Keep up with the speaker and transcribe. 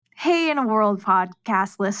In a World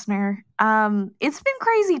podcast listener. It's been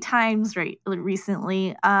crazy times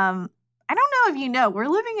recently. I don't know if you know, we're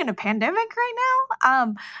living in a pandemic right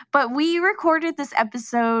now. But we recorded this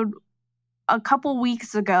episode a couple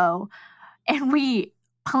weeks ago, and we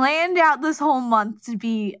planned out this whole month to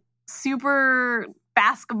be super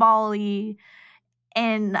basketball-y,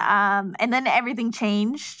 and then everything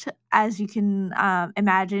changed, as you can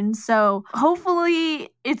imagine. So hopefully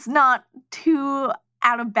it's not too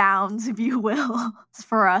out of bounds, if you will,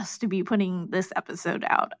 for us to be putting this episode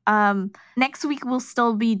out. Next week we'll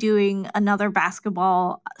still be doing another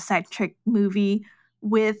basketball-centric movie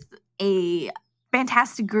with a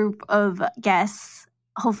fantastic group of guests.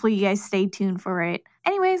 Hopefully you guys stay tuned for it.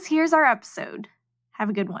 Anyways, here's our episode. Have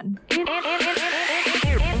a good one. In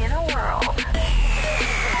a world.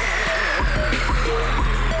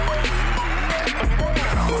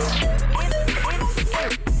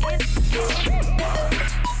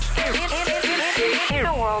 In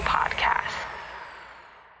a World podcast.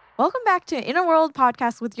 Welcome back to In a World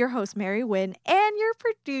podcast with your host, Mary Wynn, and your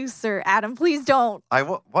producer, Adam. Please don't.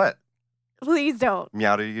 What? Please don't.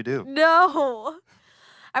 Meow do you do? No.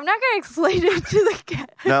 I'm not going to explain it to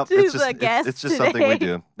the guests. It's just today. something we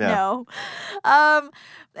do. Yeah. No.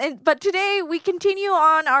 But today we continue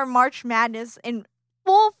on our March Madness in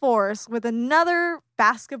full force with another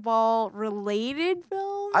basketball-related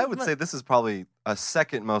film. I would say this is probably a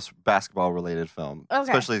second most basketball-related film,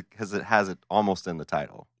 especially because it has it almost in the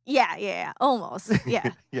title. Yeah, almost. Yeah.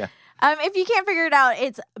 Yeah. If you can't figure it out,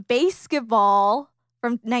 it's Basketball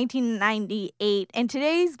from 1998, and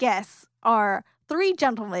today's guests are three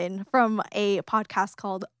gentlemen from a podcast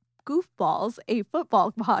called Goofballs, a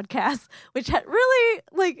football podcast, which had really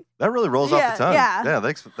that really rolls off the tongue. Yeah.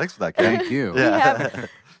 Thanks for that, Ken. Thank you. We Yeah. have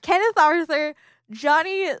Kenneth Arthur,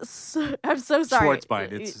 Johnny. I'm so sorry.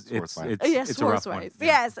 Schwartzbein. It's Schwartzbein. a rough one. Schwartzbein.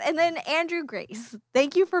 Yes, and then Andrew Grace.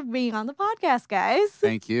 Thank you for being on the podcast, guys.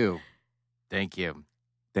 Thank you. Thank you.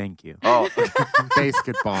 Oh,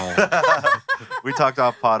 Basketball. we talked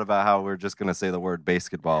off pod about how we're just gonna say the word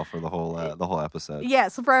basketball for the whole episode.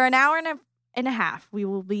 Yes, for an hour and a half, we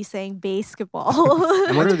will be saying basketball.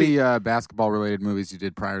 What are the basketball-related movies you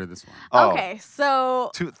did prior to this one? Oh, Okay,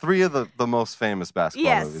 so three of the most famous basketball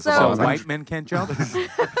Yes, movies. so- of all So time. White Men Can't Jump?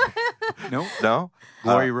 No? No?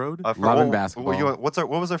 Glory Road? Love and Basketball. What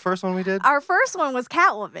was our first one we did? our first one was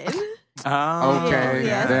Catwoman. Oh. Okay.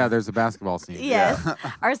 yes. Yeah, there's a basketball scene. Yes.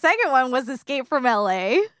 Our second one was Escape from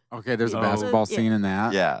LA. Okay, there's a Oh. basketball Yeah. scene in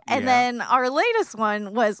that. Yeah. And then our latest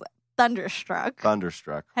one was Thunderstruck.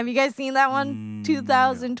 Thunderstruck. Have you guys seen that one? Mm,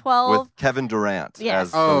 2012. With Kevin Durant Yes.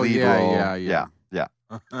 as the Oh, lead yeah, role. yeah. Yeah.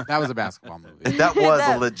 That was a basketball movie. That was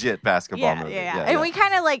That- a legit basketball yeah, movie. yeah. And we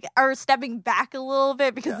kind of are stepping back a little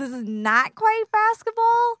bit because this is not quite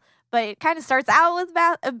basketball, but it kind of starts out with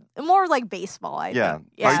more like baseball, I Yeah. think.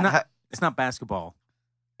 Yeah. It's not basketball.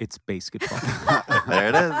 It's basketball. There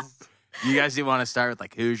it is. You guys do want to start with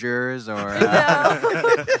like Hoosiers or...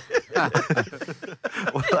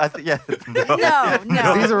 Well,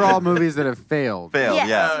 No. These are all movies that have failed. Failed, Yes,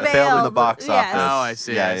 yeah. Failed in the box yes. office. Oh, I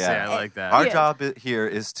see. Yeah, I see. yeah. I like that. Our Yeah. job here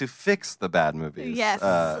is to fix the bad movies. Yes.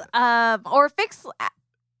 Uh, Or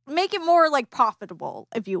make it more like profitable,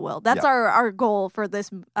 if you will. That's Yeah. our goal for this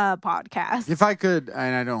podcast. If I could,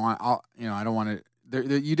 and I don't want to.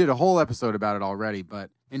 You did a whole episode about it already, but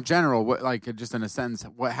in general, just in a sentence,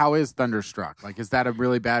 how is Thunderstruck? Like, is that a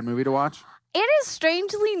really bad movie to watch? It is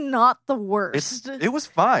strangely not the worst. it was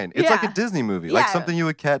fine. It's like a Yeah. Disney movie, like Yeah. something you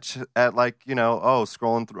would catch at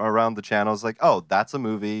scrolling around the channels. Like, oh, that's a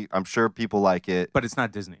movie. I'm sure people like it. But it's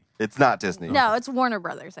not Disney. It's not Disney. No, it's Warner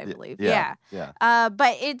Brothers, I believe. Yeah. Yeah.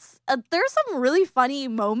 But it's there's some really funny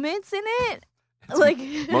moments in it.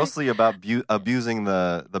 It's mostly about abusing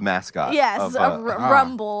the mascot. Yes, of,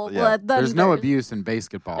 Rumble. yeah. There's no Thunder. abuse in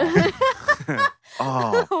basketball.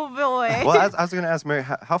 Oh. Oh boy. Well, I was going to ask Mary,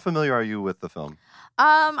 how familiar are you with the film?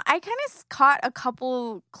 I kind of caught a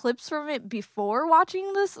couple clips from it before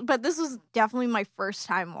watching this, but this was definitely my first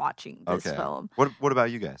time watching this film. What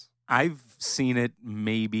about you guys? I've seen it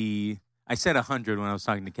maybe... I said 100 when I was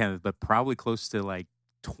talking to Kenneth, but probably close to like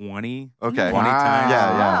 20. Okay. 20 times. Yeah,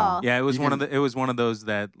 yeah. Wow. Yeah, it was You it was one of those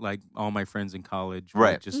that like all my friends in college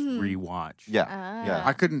Right. would just Mhm. rewatch. Yeah. Ah. Yeah.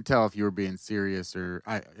 I couldn't tell if you were being serious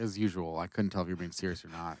as usual. I couldn't tell if you were being serious or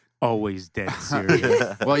not. Always dead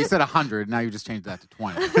serious. Well, you said 100. Now you just changed that to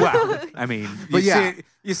 20. Well, I mean, But yeah.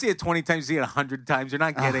 you see it 20 times, you see it 100 times. You're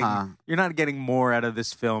not getting more out of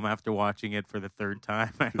this film after watching it for the third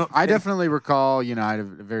time. I definitely recall, I had a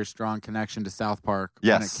very strong connection to South Park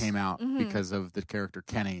when it Yes. came out Mhm. because of the character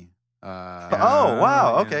Kenny. Oh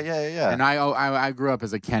wow! yeah. Okay, yeah. And I grew up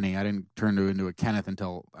as a Kenny. I didn't turn into a Kenneth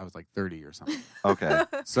until I was like 30 or something. Okay,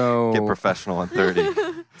 So get professional on 30.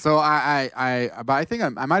 So but I think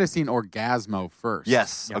I might have seen Orgasmo first.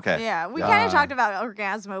 Yes. Yep. Okay. Yeah, we kind Uh, of talked about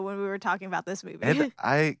Orgasmo when we were talking about this movie. And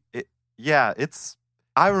it's.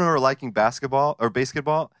 I remember liking basketball or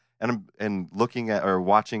basketball, and looking at or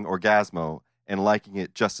watching Orgasmo and liking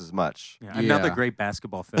it just as much. Yeah, another Yeah. great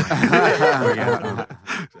basketball film. Yeah.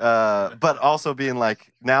 But also being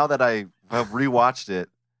like, now that I have rewatched it,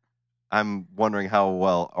 I'm wondering how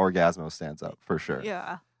well Orgasmo stands up for sure.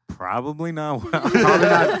 yeah. Probably not well. Probably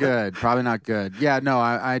not good. Probably not good. Yeah, no,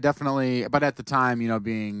 I definitely. But at the time,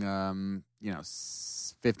 being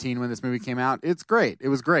 15 when this movie came out, it's great. It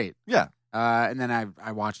was great. Yeah. And then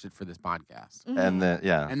I watched it for this podcast, Mhm. And then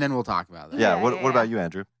and then we'll talk about that. yeah. Yeah, What yeah, What about you,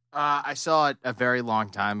 Andrew? I saw it a very long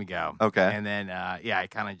time ago. Okay. And then, I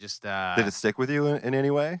kind of just Did it stick with you in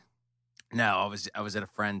any way? No, I was at a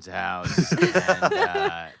friend's house,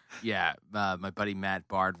 and my buddy Matt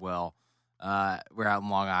Bardwell. We're out in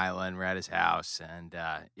Long Island. We're at his house, and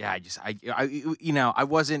I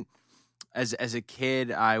wasn't as a kid.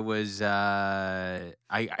 I was I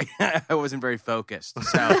wasn't very focused.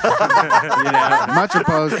 So Much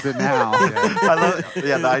opposed to now. I love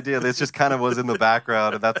the idea that it just kind of was in the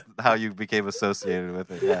background, and that's how you became associated with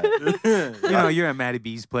it. Yeah. You're at Matty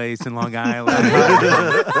B's place in Long Island.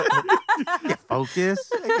 Get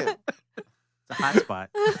focused. It's a hot spot.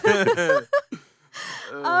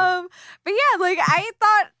 But yeah, like I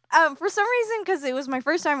thought, for some reason, because it was my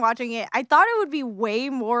first time watching it, I thought it would be way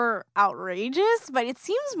more outrageous, but it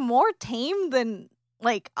seems more tame than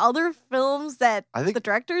like other films that I think- the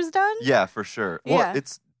director's done. Yeah, for sure. Well, Yeah.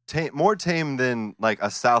 it's more tame than like a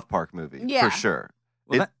South Park movie, Yeah. for sure.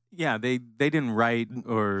 Well, they didn't write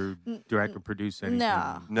or direct or Mm, produce anything.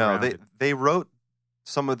 no. No, around it. they wrote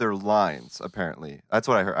some of their lines. Apparently, that's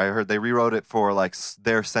what I heard. I heard they rewrote it for like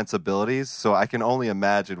their sensibilities. So I can only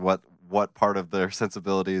imagine what part of their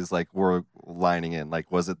sensibilities like were lining in.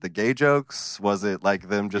 Like, was it the gay jokes? Was it like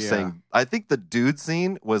them just Yeah. saying? I think the dude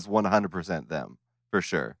scene was 100% them for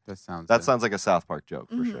sure. That sounds. That good. sounds like a South Park joke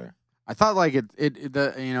for Mhm. sure. I thought like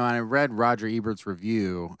and I read Roger Ebert's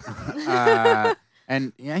review,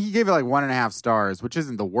 and yeah, he gave it like 1.5 stars, which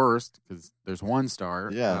isn't the worst because there's 1 star,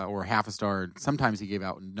 Yeah. or half a star. Sometimes he gave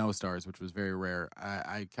out no stars, which was very rare.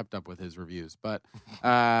 I kept up with his reviews, but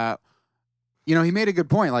he made a good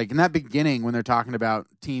point. Like in that beginning, when they're talking about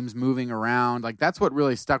teams moving around, like that's what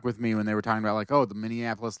really stuck with me when they were talking about like, oh, the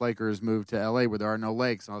Minneapolis Lakers moved to LA where there are no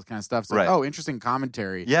lakes and all this kind of stuff. So Right. oh, interesting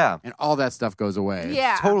commentary. Yeah, And all that stuff goes away.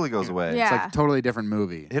 Yeah. totally goes away. Yeah. It's like a totally different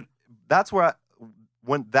movie. That's where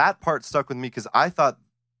when that part stuck with me because I thought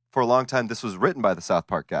for a long time this was written by the South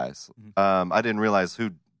Park guys. I didn't realize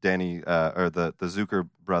who Danny or the Zucker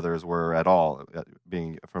brothers were at all,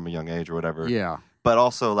 being from a young age or whatever. Yeah. But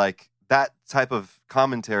also like that type of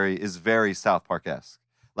commentary is very South Park-esque.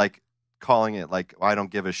 Like calling it like I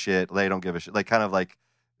don't give a shit, they don't give a shit. Like kind of like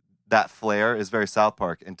that flair is very South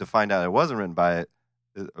Park, and to find out it wasn't written by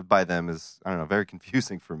them is, I don't know, very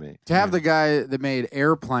confusing for me. To have the guy that made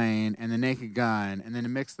Airplane and The Naked Gun and then to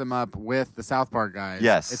mix them up with the South Park guys.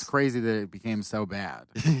 Yes. It's crazy that it became so bad.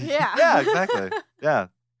 Yeah. Yeah, exactly. Yeah.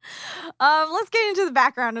 Let's get into the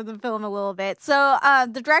background of the film a little bit. So,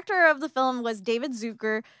 the director of the film was David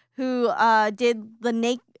Zucker, who did the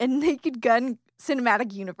Naked Gun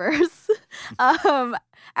cinematic universe,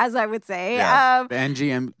 as I would say. Yeah. The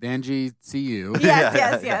NGCU.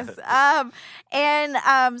 Yes.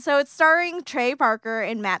 So it's starring Trey Parker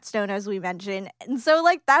and Matt Stone, as we mentioned. And so,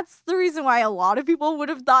 like, that's the reason why a lot of people would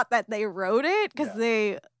have thought that they wrote it, because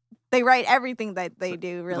they write everything that they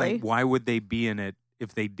do, really. Like, why would they be in it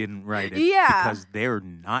if they didn't write it? Yeah. Because they're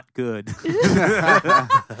not good.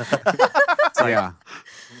 Yeah.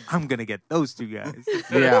 I'm going to get those 2 guys.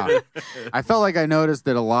 Yeah. I felt like I noticed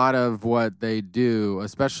that a lot of what they do,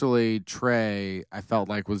 especially Trey, I felt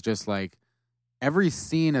like was just like every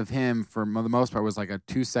scene of him for the most part was like a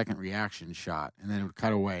 2-second reaction shot, and then it would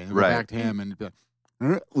cut away and it would Right. back to him and it'd be like,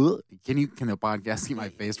 can the podcast see my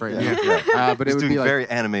face right now? Yeah. But He's it would doing be like very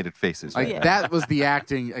animated faces. like Right Yeah. that was the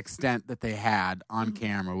acting extent that they had on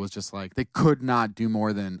camera, was just like they could not do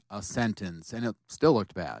more than a sentence and it still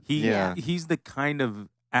looked bad. Yeah. He's the kind of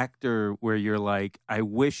actor where you're like, I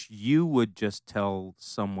wish you would just tell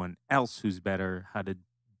someone else who's better how to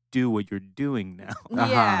do what you're doing now,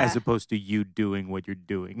 Yeah. as opposed to you doing what you're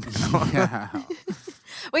doing. Yeah.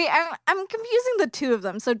 Wait, I'm confusing the two of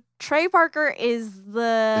them. So Trey Parker is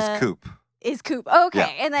It's Coop. Is Coop. Okay,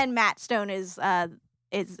 Yeah. and then Matt Stone is a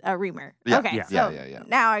Reamer. Yeah, Okay, yeah, so yeah.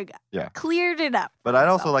 now I Yeah. cleared it up. But I'd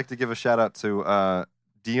also myself. like to give a shout out to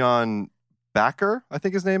Dion Backer, I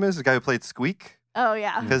think his name is, the guy who played Squeak. Oh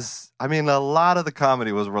yeah. Because, I mean, a lot of the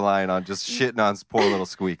comedy was relying on just shitting on poor little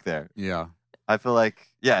Squeak there. Yeah. I feel like,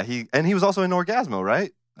 yeah, he was also in Orgasmo,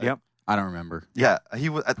 right? Yep. I don't remember. Yeah, he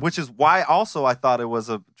was, which is why also I thought it was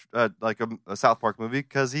a South Park movie,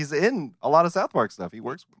 because he's in a lot of South Park stuff. He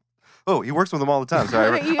works with them all the time.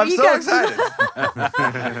 Sorry, I'm You so guys-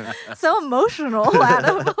 excited. So emotional,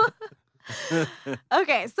 Adam.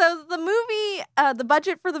 Okay, so the movie, the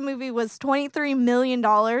budget for the movie was $23 million,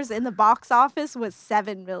 and the box office was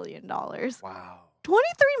 $7 million. Wow. $23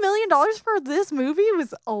 million for this movie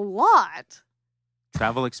was a lot.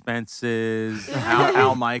 Travel expenses.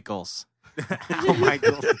 Al Michaels. Oh my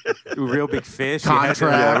god! Real big fish.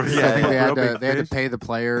 Contracts. Yeah, I think they real had big they had to fish. pay the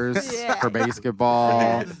players Yeah. for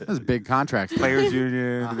basketball. Those big contracts. Players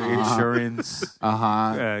union, Uh-huh. insurance,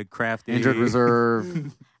 craft Injured aid.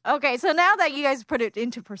 reserve. Okay, so now that you guys put it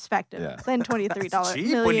into perspective, Yeah. then $23 Cheap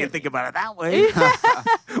million. when you think about it that way.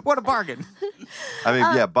 What a bargain! I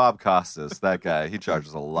mean, yeah, Bob Costas, that guy, he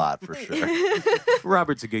charges a lot for sure.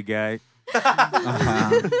 Robert's a good guy.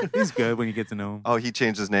 He's good when you get to know him. Oh, he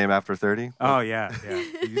changed his name after 30? Oh yeah.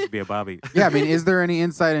 He used to be a Bobby. Yeah, I mean, is there any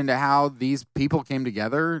insight into how these people came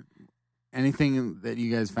together? Anything that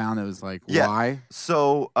you guys found that was like, Yeah. why?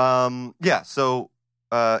 So,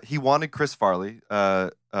 he wanted Chris Farley,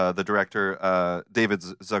 the director, David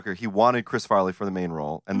Zucker. He wanted Chris Farley for the main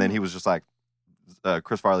role, and then he was just like,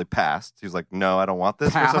 Chris Farley passed. He was like, "No, I don't want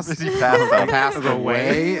this." Passed? For some reason. He passed. on it. Passed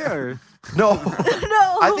away? Or- No,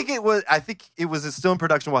 No. I think it was still in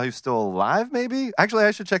production while he was still alive. Maybe. Actually,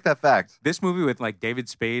 I should check that fact. This movie with like David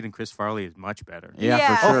Spade and Chris Farley is much better. Yeah,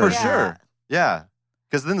 Yeah. for Oh, sure. for Yeah. sure. Yeah,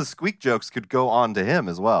 because then the Squeak jokes could go on to him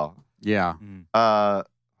as well. Yeah. Mm.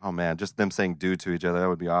 Oh man, just them saying "dude" to each other, that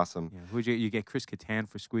would be awesome. Yeah. Who'd you get? Chris Kattan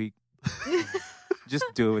for Squeak. Just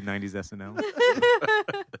do it with 90s SNL.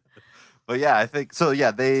 But yeah, I think so.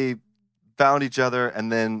 Yeah, they found each other,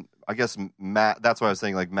 and then I guess Matt. That's why I was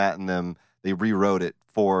saying, like Matt and them, they rewrote it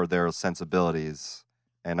for their sensibilities,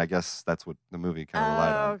 and I guess that's what the movie kind of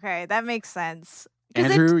relied Oh, on. okay, that makes sense. 'Cause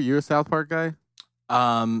it- Andrew, you a South Park guy?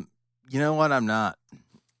 You know what? I'm not.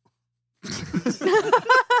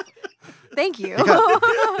 Thank you.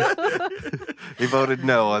 He voted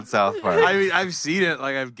no on South Park. I mean, I've seen it.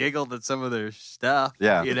 Like, I've giggled at some of their stuff.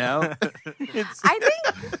 Yeah. You know? It's, I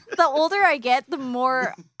think the older I get, the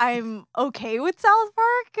more I'm okay with South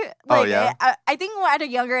Park. Like, yeah? I think at a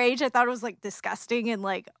younger age, I thought it was like disgusting and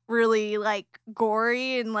like really like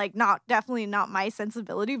gory and like definitely not my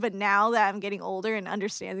sensibility. But now that I'm getting older and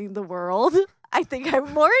understanding the world, I think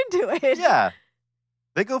I'm more into it. Yeah,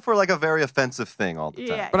 they go for like a very offensive thing all the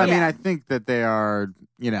time. Yeah. But I mean, I think that they are,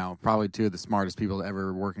 probably two of the smartest people to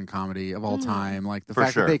ever work in comedy of all Mhm. time. Like the For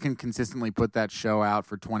fact sure. that they can consistently put that show out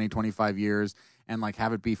for 20, 25 years and like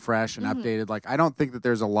have it be fresh and Mhm. updated. Like, I don't think that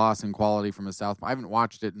there's a loss in quality from a South Park. I haven't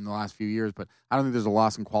watched it in the last few years, but I don't think there's a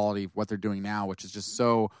loss in quality of what they're doing now, which is just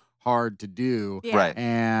so hard to do. Yeah. Right.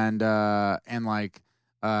 And like,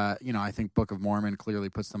 I think Book of Mormon clearly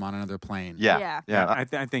puts them on another plane. Yeah. Yeah. Yeah.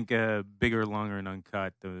 I think bigger, longer, and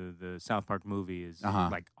uncut. The South Park movie is Uh-huh.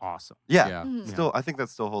 like awesome. Yeah. Yeah. Mhm. Still, I think that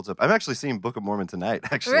still holds up. I'm actually seeing Book of Mormon tonight.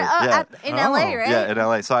 Actually, Right, yeah. in Oh. LA, right? Yeah, in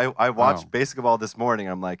LA. So I watched Oh. Basketball this morning.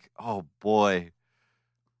 I'm like, oh boy,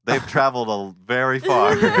 they've traveled very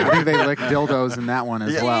far. I think they lick dildos in that one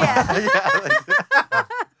as Yeah. well. Yeah.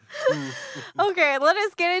 Okay, let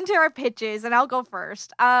us get into our pitches, and I'll go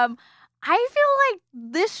first. I feel like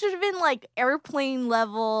this should have been like airplane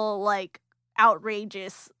level, like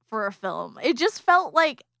outrageous for a film. It just felt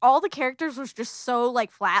like all the characters was just so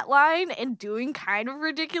like flatline and doing kind of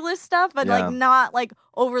ridiculous stuff, but Yeah. like not like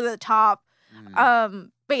over the top.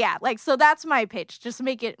 Mm. But yeah, like so that's my pitch. Just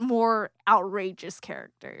make it more outrageous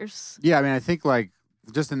characters. Yeah, I mean, I think like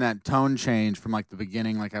just in that tone change from like the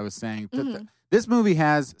beginning, like I was saying, Mhm. this movie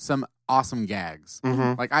has some awesome gags.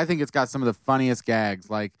 Mhm. Like I think it's got some of the funniest gags,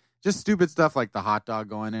 like just stupid stuff like the hot dog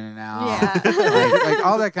going in and out, Yeah. like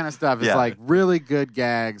all that kind of stuff. Is Yeah. like really good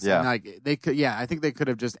gags. Yeah. And like they could, I think they could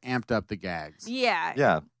have just amped up the gags. Yeah.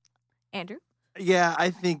 Yeah. Andrew? yeah,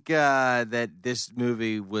 I think that this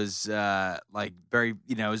movie was like very,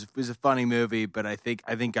 it was a funny movie, but I think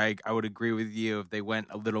I would agree with you if they went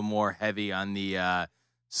a little more heavy on the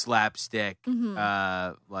slapstick,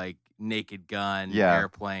 Mhm. like Naked Gun, Yeah.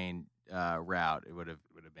 airplane route. It would have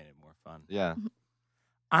made it more fun. Yeah.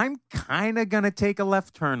 I'm kind of gonna take a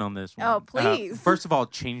left turn on this one. Oh, please. First of all,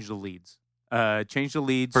 change the leads. Change the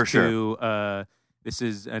leads For sure. to this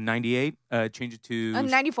is 98. Change it to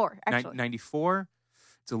 94, actually. 94.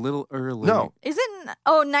 It's a little early. No. Is it?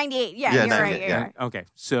 Oh, 98. Yeah, Yeah, you're 98, right. You're yeah. right. Okay,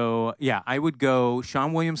 so yeah, I would go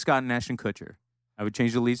Sean William Scott and Ashton Kutcher. I would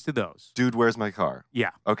change the leads to those. Dude, where's my car?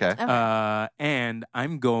 Yeah. Okay. Okay. And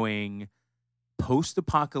I'm going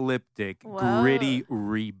post-apocalyptic, Whoa. gritty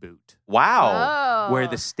reboot Wow. Oh. where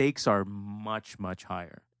the stakes are much, much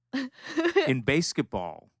higher. In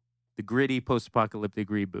basketball, the gritty post-apocalyptic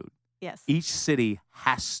reboot, yes. each city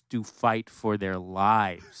has to fight for their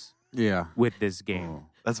lives Yeah. with this game. Oh.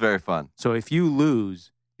 That's very fun. So if you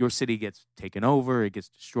lose, your city gets taken over, it gets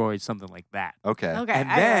destroyed, something like that. Okay. Okay.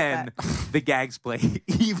 And I then like that. the gags play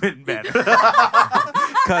even better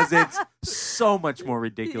because it's so much more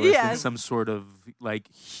ridiculous than Yes. some sort of like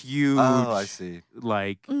huge. Oh, I see.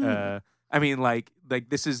 Like, Mhm. I mean, like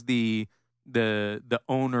this is the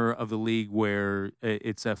owner of the league where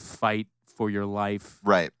it's a fight for your life,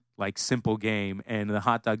 Right. like simple game, and the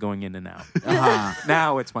hot dog going in and out. Uh-huh.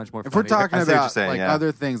 Now it's much more. If we're funny. talking I see what you're about saying, like yeah.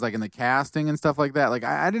 other things, like in the casting and stuff like that, like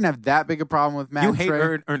I didn't have that big a problem with Matt. you and hate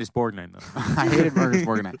Trey. Ernest Borgnine though. I hated Ernest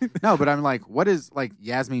Borgnine. No, but I'm like, what is like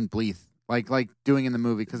Yasmin Bleeth like doing in the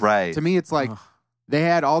movie? Because Right. to me, it's like Ugh. they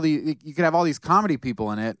had all the you could have all these comedy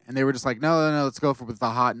people in it, and they were just like, no, let's go with the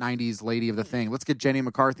hot '90s lady of the thing. Let's get Jenny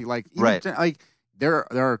McCarthy. Like, even Right. like there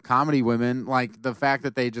are comedy women. Like the fact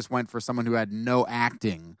that they just went for someone who had no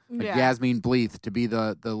acting, like Yeah. Yasmin Bleeth, to be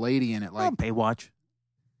the lady in it. Like, Baywatch.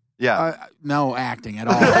 Yeah. no acting at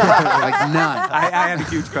all, like none. I had a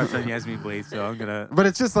huge crush on Yasmin Bleeth, so I'm gonna. But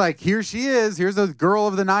it's just like, here she is. Here's a girl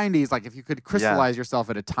of the 90s. Like, if you could crystallize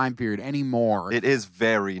yourself at a time period anymore. It is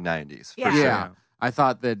very 90s. For Yeah. sure. Yeah. I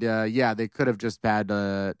thought that, they could have just had,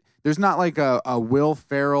 there's not like a Will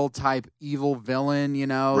Ferrell type evil villain,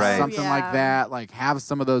 Right. something like Yeah. that. Like, have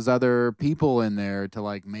some of those other people in there to,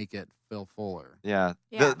 like, make it Phil Fuller. Yeah.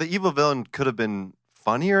 Yeah. The evil villain could have been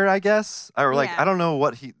funnier, I guess. Or like, Yeah. I don't know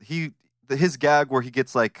what his gag where he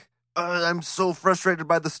gets like, I'm so frustrated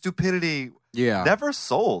by the stupidity. Yeah. Never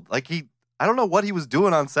sold. Like I don't know what he was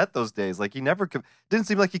doing on set those days. Like he never didn't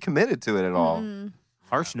seem like he committed to it at all. Mm.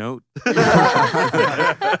 Harsh note.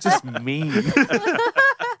 Just mean.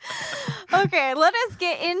 Okay, let us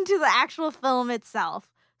get into the actual film itself.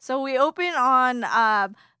 So we open on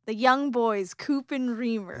the young boys, Coop and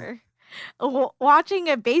Reamer, watching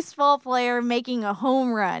a baseball player making a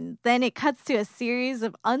home run. Then it cuts to a series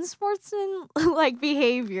of unsportsmanlike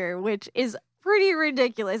behavior, which is pretty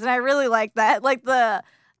ridiculous. And I really like that. Like the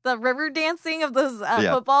river dancing of those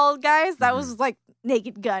Yeah. football guys, that was like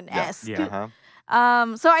Naked Gun-esque. Yeah.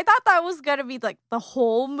 Uh-huh. So I thought that was gonna be like the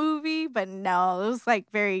whole movie, but no, it was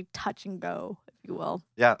like very touch and go, if you will.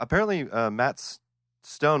 Yeah. Apparently, Matt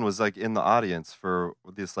Stone was like in the audience for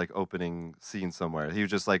this like opening scene somewhere. He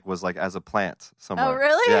was like as a plant somewhere. Oh,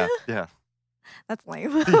 really? Yeah. Yeah. That's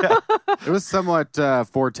lame. Yeah. It was somewhat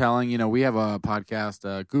foretelling. We have a podcast,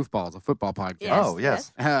 Goofballs, a football podcast. Yes, Oh,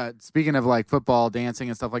 yes. Speaking of like football, dancing,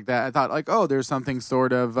 and stuff like that, I thought like, oh, there's something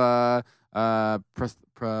sort of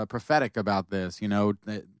prophetic about this.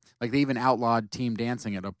 Like they even outlawed team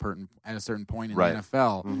dancing at a certain point in Right. the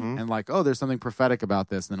NFL, Mhm. and like, oh, there's something prophetic about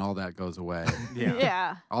this. And then all that goes away. Yeah.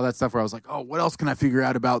 Yeah. All that stuff where I was like, oh, what else can I figure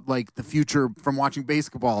out about like the future from watching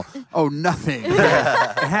basketball? Oh, nothing. It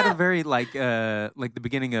had a very like the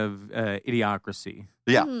beginning of Idiocracy.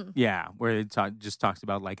 Yeah. Mhm. Yeah, where it just talks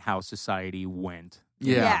about like how society went.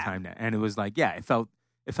 Yeah. in that Yeah. time, and it was like, yeah, it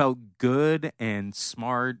felt good and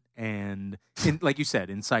smart and like you said,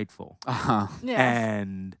 insightful. Uh-huh. Yes.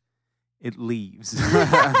 And it leaves.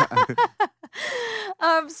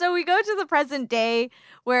 So we go to the present day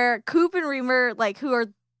where Coop and Reamer, like, who are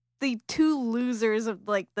the two losers of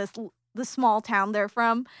like the small town they're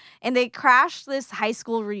from, and they crash this high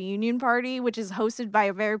school reunion party, which is hosted by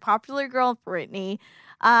a very popular girl, Brittany.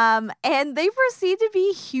 And they proceed to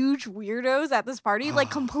be huge weirdos at this party, like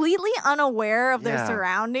completely unaware of their Yeah.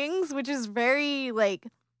 surroundings, which is very like,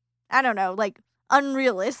 I don't know, like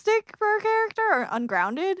unrealistic for a character or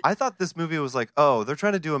ungrounded. I thought this movie was like, oh, they're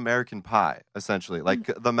trying to do American Pie, essentially. Like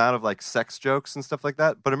the amount of like sex jokes and stuff like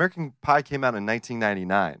that. But American Pie came out in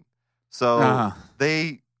 1999. So Uh-huh.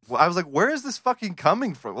 I was like, where is this fucking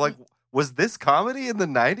coming from? Like, was this comedy in the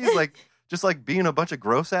 90s? Like, just like being a bunch of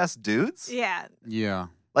gross ass dudes? Yeah. Yeah.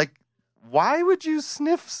 Like, why would you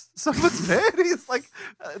sniff someone's panties? Like,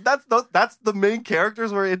 that's the main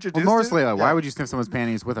characters we're Well, introduced mostly, to? like, why would you sniff someone's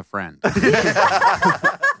panties with a friend?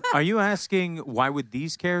 Are you asking why would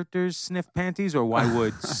these characters sniff panties, or why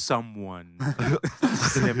would someone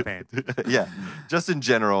sniff panties? Yeah, just in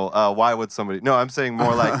general, why would somebody? No, I'm saying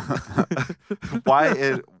more like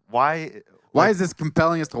why Why is this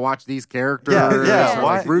compelling us to watch these characters? Yeah, yeah, Or,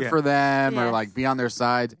 like, why- root yeah. for them or Yes. like be on their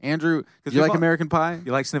side. Andrew, do 'Cause you like we've all- American Pie?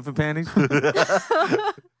 You like sniffing panties?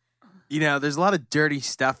 There's a lot of dirty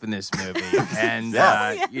stuff in this movie, and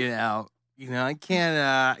Yeah. I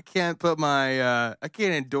can't put my, I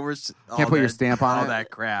can't endorse. Can't put your stamp on all it? that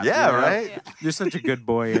crap. Yeah, you know? right. You're such a good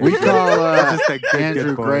boy. We call Just a good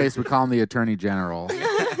Andrew boy. Grace. We call him the Attorney General,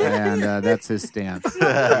 and that's his stance.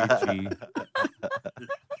 AG.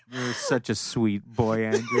 You're such a sweet boy,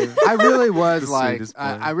 Andrew. I really was The like, sweetest boy.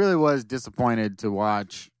 I really was disappointed to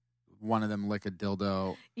watch one of them lick a dildo. I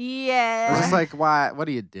was Yeah. just like, why? What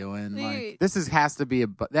are you doing? Like, this has to be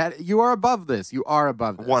that you are above this. You are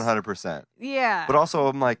above this. 100%. Yeah. But also,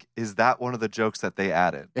 I'm like, is that one of the jokes that they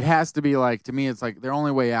added? It has to be like, to me, it's like their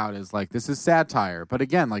only way out is like, this is satire. But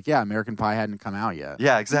again, like, yeah, American Pie hadn't come out yet.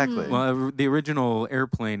 Yeah, exactly. Well, the original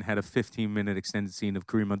Airplane had a 15-minute extended scene of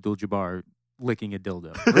Kareem Abdul-Jabbar licking a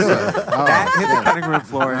dildo. Really? Oh, That hit the shit. cutting room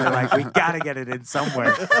floor, and they're like, we got to get it in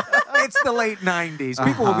somewhere. It's the late 90s.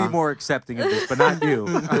 People will be more accepting of this, but not you.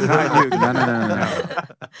 Not you.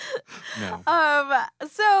 No. No.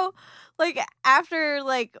 So like after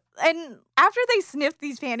they sniff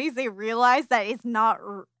these panties, they realize that it's not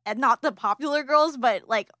the popular girls, but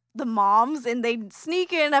like the moms, and they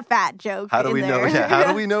sneak in a fat joke. How do in we know? there. Yeah, how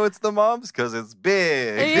do we know it's the moms? Because it's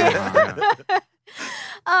big. Yeah.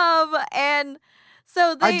 And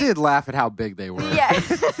so they I did laugh at how big they were. Yeah.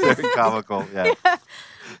 Very comical. Yeah.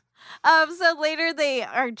 So later they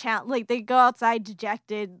are they go outside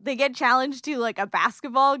dejected. They get challenged to like a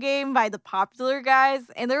basketball game by the popular guys,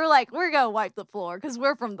 and they were like, "We're gonna wipe the floor because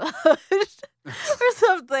we're from the hood," or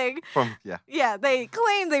something. Yeah, they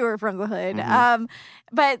claim they were from the hood. Mhm.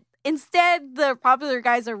 But instead, the popular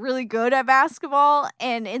guys are really good at basketball,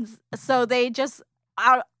 and so they just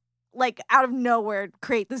out of nowhere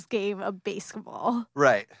create this game of basketball.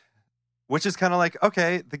 Right. Which is kind of like,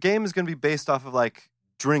 okay, the game is going to be based off of like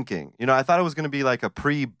drinking. I thought it was going to be like a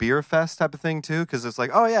pre-beer fest type of thing too, because it's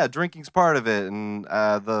like, oh yeah, drinking's part of it, and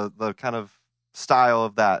the kind of style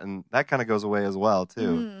of that, and that kind of goes away as well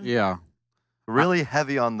too. Mhm. Yeah. Really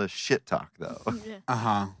heavy on the shit talk though. Yeah.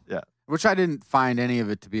 Uh-huh. Yeah. Which I didn't find any of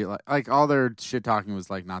it to be like all their shit talking was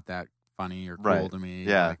like not that funny or cool Right. to me.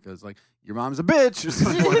 Yeah. Like, it was like, your mom's a bitch. Or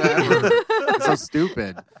something, whatever. It's so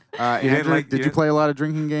stupid. Andrew, did you play a lot of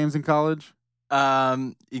drinking games in college?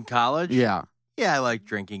 In college? Yeah. Yeah, I like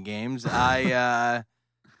drinking games. Beer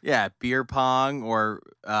pong or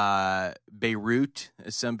Beirut.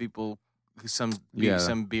 As some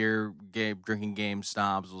beer game drinking game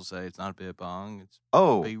snobs will say it's not beer pong. It's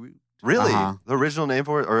Oh, Beirut. really? Uh-huh. The original name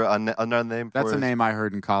for it, or another name for it? That's a name I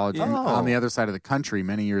heard in college Yeah. on the Oh. other side of the country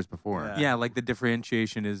many years before. Yeah. Yeah, like the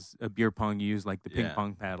differentiation is a beer pong, you use like the ping Yeah.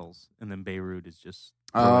 pong paddles, and then Beirut is just.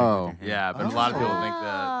 Oh. throwing with your hand. Yeah, but a lot of people think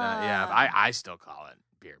Ah. I still call it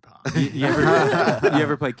beer pong. You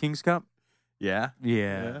ever play King's Cup? Yeah.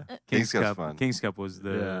 Yeah. King's Cup's fun. King's Cup was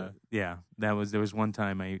there was one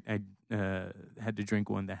time I had to drink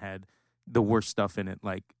one that had the worst stuff in it,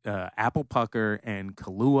 like apple pucker and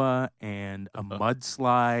Kahlua and a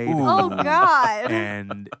mudslide. Oh God.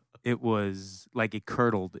 And it was like it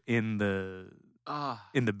curdled in the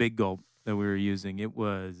big gulp that we were using. It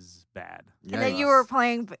was bad. And then you were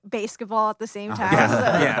playing basketball at the same time. Yeah, so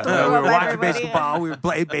yeah. threw We were up watching everybody. basketball. We were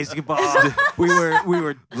playing basketball. we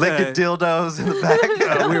were Licking dildos in the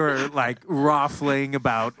back. we were like ruffling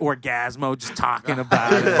about Orgasmo, just talking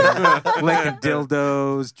about it, licking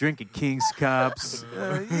dildos, drinking King's Cups.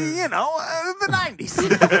 The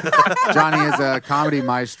 90s. Johnny is a comedy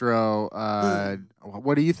maestro.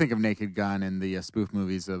 What do you think of Naked Gun and the spoof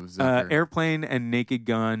movies of Zucker? Airplane and Naked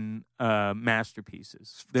Gun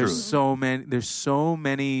masterpieces. There's Truly. so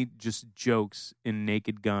many just jokes in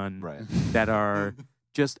Naked Gun Right. that are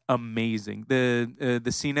just amazing. The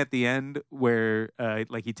scene at the end where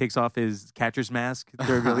like he takes off his catcher's mask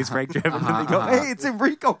during release Frank Drebin, and they go, "Hey, it's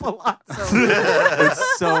Enrico Palazzo."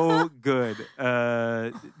 It's so good.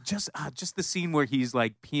 Just the scene where he's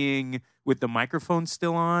like peeing with the microphone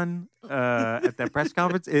still on at that press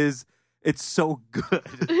conference it's so good.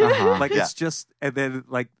 Like Yeah. it's just, and then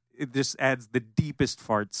like it just adds the deepest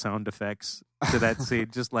fart sound effects to that scene.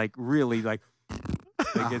 Just like really like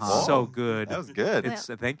it's so good. That was good. It's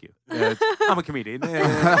thank you. I'm a comedian.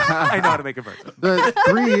 I know how to make a verse. The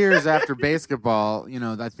 3 years after basketball,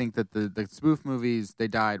 I think that the spoof movies, they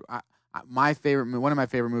died. One of my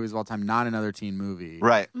favorite movies of all time, Not Another Teen Movie.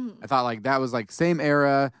 Right. I thought like that was like same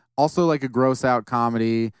era, also like a gross out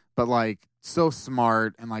comedy, but like so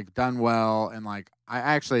smart and like done well, and like I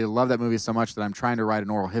actually love that movie so much that I'm trying to write an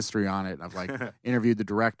oral history on it. I've like interviewed the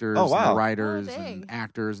directors, Oh, and wow. the writers, Oh, dang. and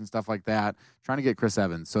actors and stuff like that. Trying to get Chris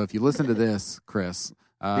Evans. So if you listen to this, Chris,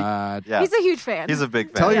 Yeah. He's a huge fan. He's a big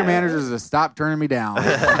fan. tell your Yeah. managers to stop turning me down.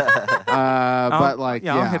 But like,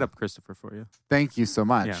 I'll hit up Christopher for you. thank you so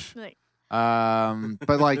much. Yeah. Like,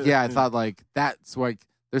 But like, yeah, I thought like that's like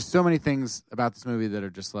there's so many things about this movie that are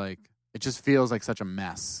just like, it just feels like such a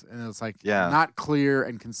mess. And it's like not clear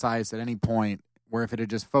and concise at any point, where if it had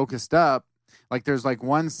just focused up, like there's like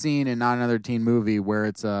one scene in Not Another Teen Movie where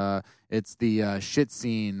it's the shit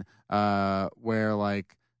scene where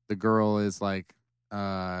like the girl is like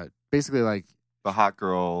basically like The hot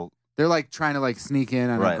girl. they're like trying to like sneak in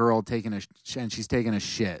on a Right. girl taking and she's taking a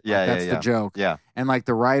shit. Yeah, Like, that's the joke. Yeah. And like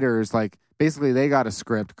the writers, like basically they got a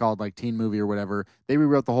script called like Teen Movie or whatever. They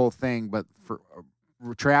rewrote the whole thing, but for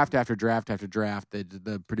draft after draft after draft,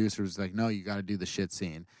 the producer was like, no, you got to do the shit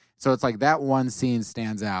scene. So it's like that one scene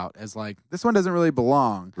stands out as like, this one doesn't really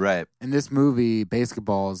belong. Right. In this movie,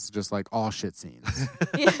 basketball is just like all shit scenes.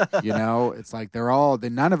 You know, it's like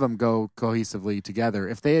none of them go cohesively together.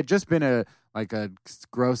 If they had just been a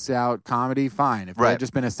gross out comedy, fine. If they had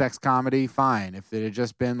just been a sex comedy, fine. If it had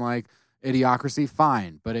just been like Idiocracy,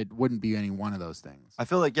 fine. But it wouldn't be any one of those things. I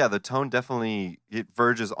feel like the tone definitely it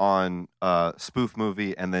verges on spoof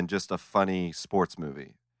movie and then just a funny sports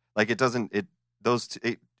movie. Like it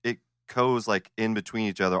goes like in between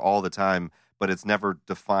each other all the time, but it's never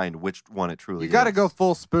defined which one it truly is. You got to go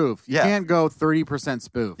full spoof. You Yeah. can't go 30%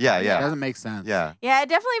 spoof. Yeah. It doesn't make sense. Yeah. Yeah, it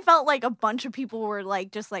definitely felt like a bunch of people were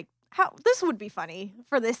like, just like, how this would be funny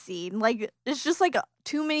for this scene. Like, it's just like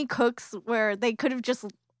too many cooks where they could have just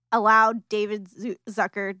allowed David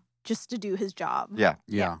Zucker just to do his job.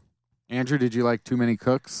 Yeah. Andrew, did you like Too Many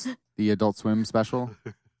Cooks, the Adult Swim special?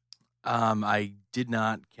 I did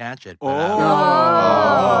not catch it. But,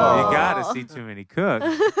 Oh. You gotta see Too Many Cooks.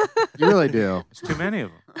 You really do. There's too many of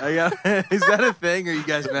them. is that a thing? Or are you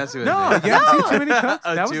guys messing with No, me? you haven't seen Too Many Cooks?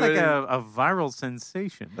 Oh, That was Too like Many- a viral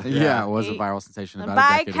sensation. Yeah, it was a viral sensation about a By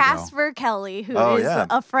decade ago. Casper Kelly, who is Oh, yeah.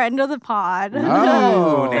 a friend of the pod.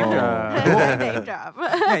 Oh, name drop. Name drop.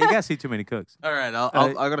 Yeah, you gotta see Too Many Cooks. All right, I'll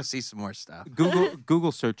gotta see some more stuff.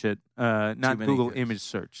 Google search it, not Many Google Cooks. image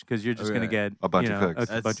search, because you're just gonna Okay. get A bunch you of know,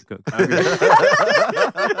 cooks. A bunch of cooks. Okay.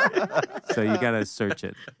 So you gotta search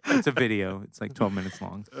it. It's a video. It's like 12 minutes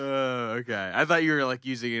long. Okay. I thought you were like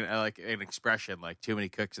using like an expression, like too many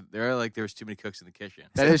cooks. There was too many cooks in the kitchen.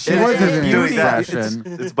 That is, she It was is using an beauty. expression.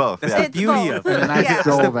 It's both. That's Yeah. the beauty both. of it. And I Yeah.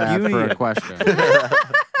 stole That's the that beauty for of a it. question.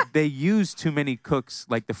 They use Too Many Cooks,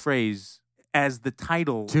 like the phrase, as the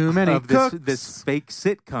title Too many of cooks. this fake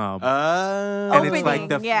sitcom. Oh. And it's like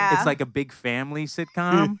Opening, yeah. it's like a big family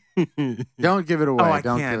sitcom. Don't give it away. I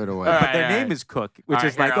Don't can't. give it away. All But right, their all name right. is Cook, which All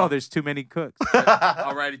is right, like, here, oh, there's too many cooks.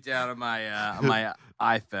 I'll write it down on my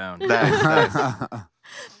iPhone. Nice.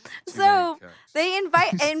 So they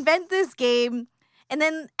invent this game, and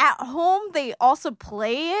then at home they also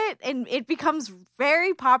play it, and it becomes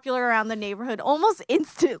very popular around the neighborhood almost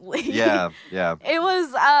instantly. Yeah. It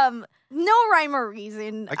was no rhyme or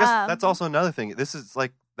reason. I guess that's also another thing. This is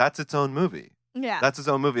like that's its own movie. yeah. That's its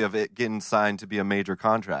own movie of it getting signed to be a major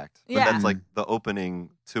contract. But Yeah. that's like the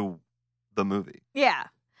opening to the movie. Yeah.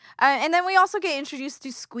 And then we also get introduced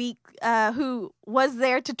to Squeak, who was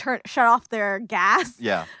there to shut off their gas.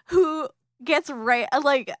 Yeah. Who gets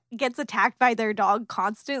gets attacked by their dog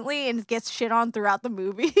constantly and gets shit on throughout the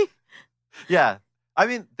movie. Yeah. I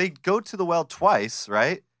mean, they go to the well twice,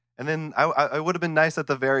 right? And then I would have been nice at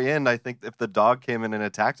the very end, I think, if the dog came in and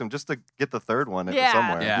attacked him, just to get the third one Yeah.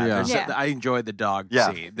 somewhere. Yeah, Yeah. there's Yeah. I enjoyed the dog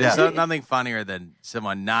Yeah. scene. There's Yeah. nothing funnier than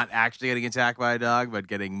someone not actually getting attacked by a dog, but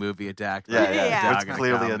getting movie attacked by Yeah, a yeah. dog. It's in a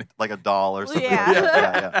clearly comedy. like a doll or something. Yeah.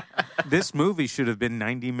 Yeah. This movie should have been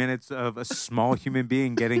 90 minutes of a small human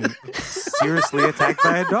being getting seriously attacked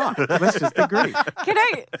by a dog. Let's just agree. Can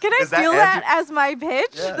I Is that steal that Andrew? as my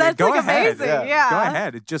pitch? Yeah. That's Go like ahead. amazing. Yeah. Go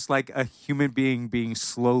ahead. It's just like a human being being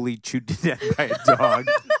slowly chewed to death by a dog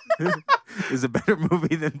is a better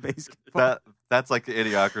movie than basketball. That's like the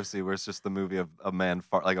Idiocracy, where it's just the movie of a man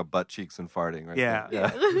like a butt cheeks and farting. Right Yeah.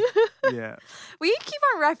 there. Yeah. We keep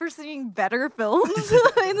on referencing better films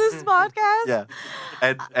in this podcast. Yeah.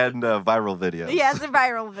 And viral videos. Yes, and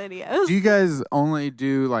viral videos. Do you guys only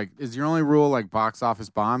do like? Is your only rule like box office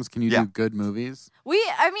bombs? Can you Yeah. do good movies?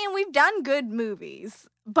 We've done good movies,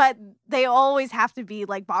 but they always have to be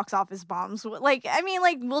like box office bombs. Like,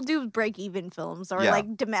 we'll do break even films or Yeah.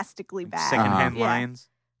 like domestically bad. Secondhand Yeah. Lions.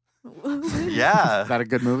 Yeah. Is that a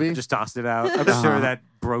good movie? Just tossed it out. I'm Uh-huh. sure that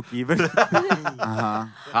broke even. Uh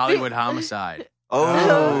Hollywood Homicide.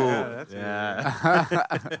 Oh. that's Yeah. huh.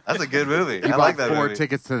 That's a good movie. He I like bought that 4 movie.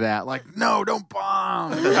 tickets to that. Like, no, don't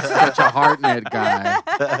bomb. He's such a Hartnett guy.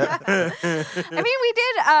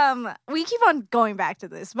 We keep on going back to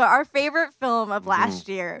this, but our favorite film of last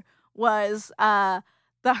year was The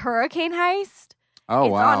Hurricane Heist. Oh,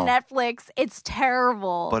 it's wow. on Netflix. It's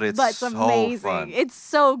terrible, But it's so amazing. fun. It's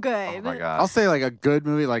so good. Oh my god. I'll say like a good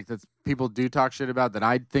movie like that people do talk shit about that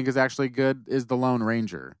I think is actually good is The Lone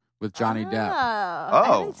Ranger with Johnny Depp. I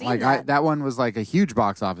Oh. haven't seen Like that. that one was like a huge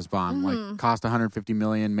box office bomb. Mhm. Like cost 150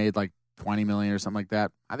 million, made like 20 million or something like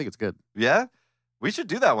that. I think it's good. Yeah, we should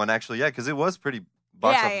do that one actually. Yeah, because it was pretty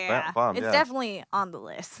box office bomb. It's yeah. definitely on the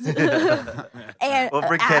list. Yeah. And We'll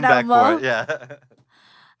bring Ken back Adam, for it. Yeah.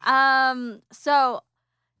 So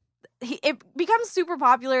it becomes super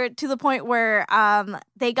popular to the point where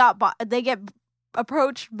they get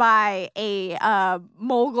approached by a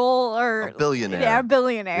mogul or A billionaire. Yeah, a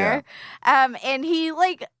billionaire. And he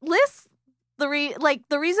like lists the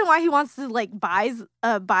reason why he wants to like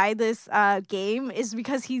buy this game is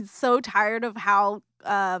because he's so tired of how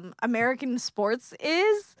American sports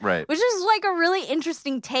is. Right. Which is like a really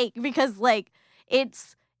interesting take because like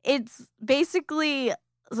it's basically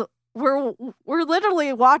we're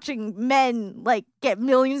literally watching men like get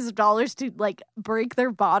millions of dollars to like break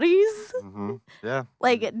their bodies, hmm Yeah.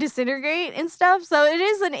 like disintegrate and stuff. So it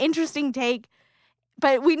is an interesting take,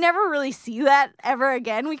 but we never really see that ever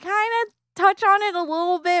again. We kind of touch on it a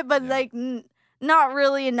little bit, but Yeah. like not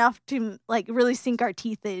really enough to like really sink our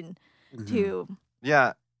teeth in Mm-hmm. to.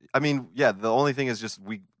 Yeah. I mean, yeah. The only thing is just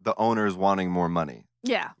the owners wanting more money.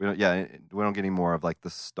 Yeah. We don't get any more of like the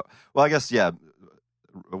stuff. Well, I guess yeah.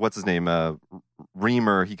 What's his name?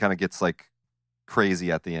 Reamer. He kind of gets like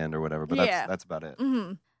crazy at the end or whatever. But Yeah. that's about it.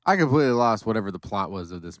 Hmm. I completely lost whatever the plot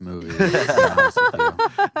was of this movie. to be honest with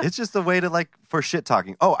you. It's just a way to like for shit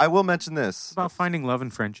talking. Oh, I will mention this. It's about finding love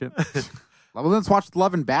and friendship. Well, let's watch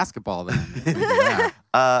Love and Basketball then. Yeah.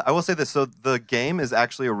 I will say this. So the game is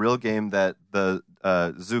actually a real game that the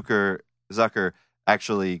Zucker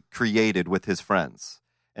actually created with his friends.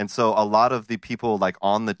 And so a lot of the people like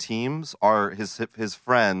on the teams are his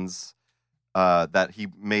friends that he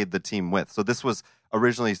made the team with. So this was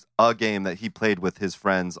originally a game that he played with his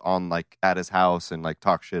friends on like at his house and like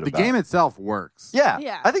talk shit The about. game itself works. Yeah.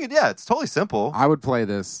 Yeah. I think it's totally simple. I would play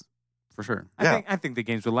this for sure. Yeah. I think the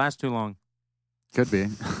games would last too long. Could be.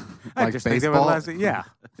 I Like just think they would baseball. last. Yeah,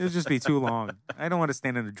 it would just be too long. I don't want to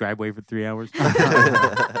stand in a driveway for 3 hours.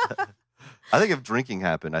 I think if drinking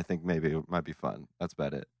happened, I think maybe it might be fun. That's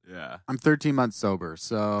about it. Yeah. I'm 13 months sober,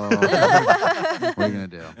 so what are you gonna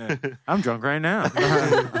do? I'm drunk right now.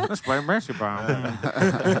 Let's play basketball.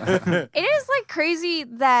 It is like crazy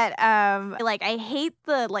that like I hate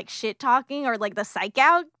the like shit talking or like the psych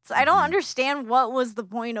outs. I don't understand what was the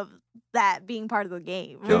point of that being part of the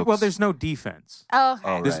game. Jokes. Well, there's no defense. Oh, okay.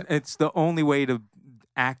 Oh, right. It's the only way to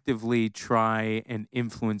actively try and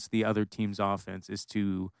influence the other team's offense is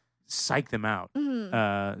to psych them out.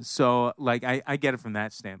 Mhm. So, like, I get it from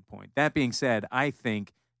that standpoint. That being said, I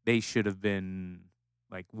think they should have been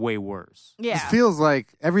like way worse. It Yeah. feels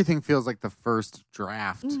like everything feels like the first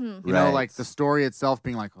draft. Mhm. You know, Right. like the story itself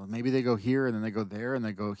being like, well, maybe they go here and then they go there and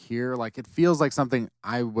they go here. Like it feels like something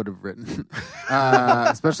I would have written,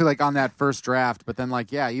 especially like on that first draft. But then,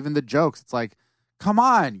 like, yeah, even the jokes. It's like, come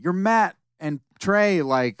on, you're Matt and Trey.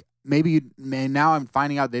 Like maybe now I'm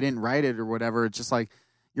finding out they didn't write it or whatever. It's just like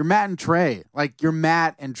you're Matt and Trey. Like you're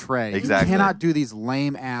Matt and Trey. Exactly. You cannot do these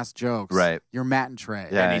lame ass jokes. Right. You're Matt and Trey.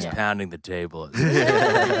 Yeah. And he's Yeah. pounding the table.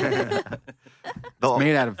 The-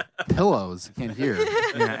 Made out of pillows. You can't hear.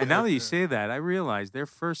 Yeah, and now that you say that, I realize their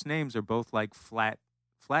first names are both like flat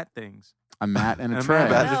things. A Matt and a A Trey.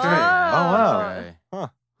 Matt and a Trey. Oh, wow. Trey. Huh,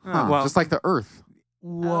 Well, just like the Earth.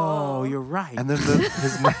 whoa, you're right. And then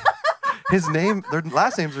his name, their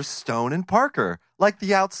last names are Stone and Parker, like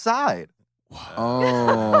the outside,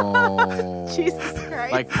 Oh. Jesus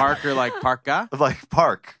Christ. Like Parker, like Parka. like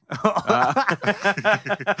Park.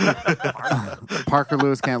 Parker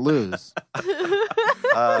Lewis can't lose.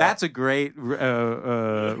 That's a great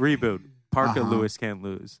reboot. Parker Uh-huh. Lewis Can't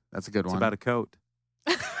Lose. That's a good It's one. about a coat.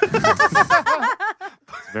 It's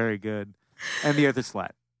very good. And the Earth is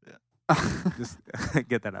flat. Just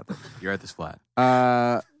get that out there. You're at this flat.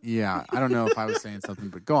 Yeah, I don't know if I was saying something,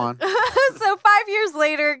 but go on. So 5 years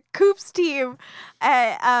later, Coop's team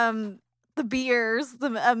at the Beers, the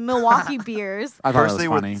Milwaukee Beers. I thought Firstly it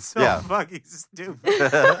with- was funny. So Yeah. fucking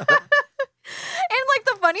stupid. And like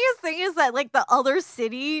the funniest thing is that like the other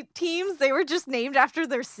city teams, they were just named after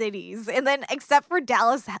their cities. And then except for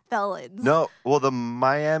Dallas Felons. No, well, the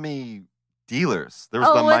Miami Dealers. There was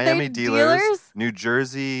Oh, the were they Miami Dealers, Dealers? New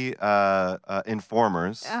Jersey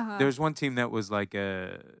Informers. Uh-huh. There was one team that was like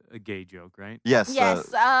a gay joke, right? Yes. Yes,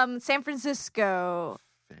 San Francisco.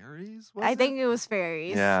 Fairies? Was I it? think it was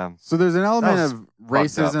Fairies. Yeah. So there's an element was of fucked up.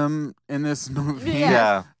 racism in this movie. Yeah.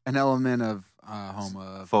 Yeah. An element of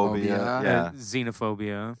homophobia. Yeah.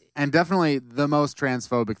 Xenophobia. And definitely the most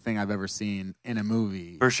transphobic thing I've ever seen in a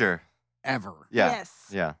movie For sure. ever. Yeah. Yes.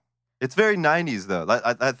 Yeah. It's very 90s though.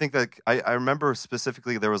 I think that I remember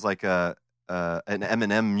specifically there was like an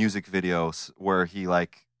Eminem music video where he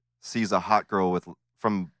like sees a hot girl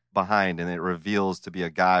from behind and it reveals to be a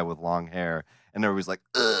guy with long hair and everybody's like,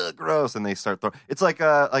 ugh, gross, and they start throwing. It's like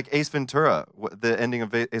Ace Ventura, the ending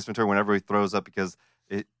of Ace Ventura whenever he throws up because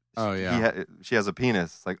she has a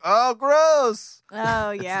penis. It's like, oh, gross.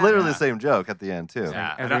 Oh yeah. It's literally the same joke at the end too.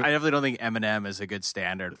 Yeah, I definitely don't think Eminem is a good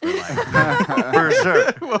standard for like. For sure.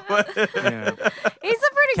 Yeah. He's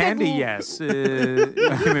a pretty Candy, good. yes.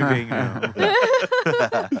 Human being, no.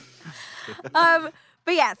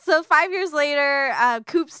 But yeah, so 5 years later,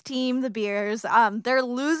 Coop's team, the Beers, they're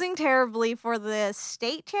losing terribly for the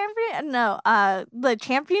state champion. No, the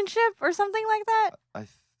championship or something like that.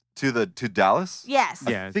 To Dallas? Yes.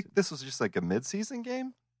 Yeah. I think this was just like a mid-season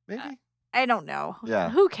game, maybe? I don't know. Yeah.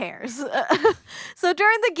 Who cares? So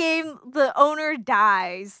during the game, the owner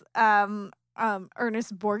dies.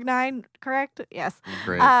 Ernest Borgnine, correct? Yes.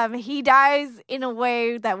 Great. He dies in a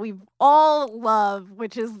way that we all love,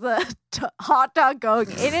 which is the hot dog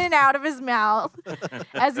going in and out of his mouth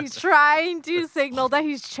as he's trying to signal that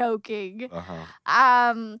he's choking.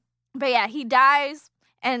 Uh-huh. But yeah, he dies.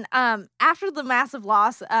 And after the massive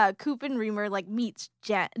loss, Coop and Reamer like meets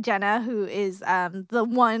Jenna, who is the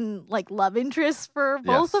one like love interest for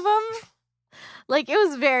both of them. Like, it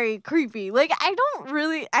was very creepy. Like, I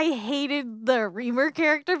hated the Reamer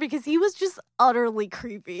character because he was just utterly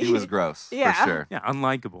creepy. He was gross, Yeah. for sure. Yeah,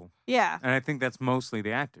 unlikable. Yeah. And I think that's mostly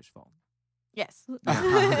the actor's fault. Yes.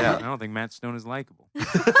 Yeah. I don't think Matt Stone is likable.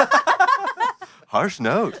 Harsh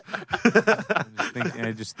note.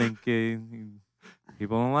 I just think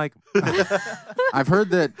people don't like him. I've heard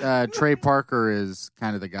that Trey Parker is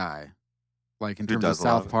kind of the guy. Like in Who terms of does a lot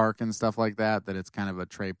of South it. Park and stuff like that, that it's kind of a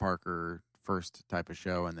Trey Parker first type of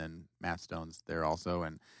show, and then Matt Stone's there also.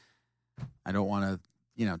 And I don't want to,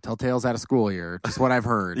 tell tales out of school here. Just what I've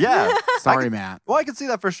heard. Yeah. Sorry, Matt. Well, I can see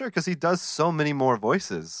that for sure because he does so many more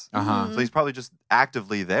voices. Uh-huh. So he's probably just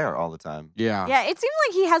actively there all the time. Yeah. Yeah, it seemed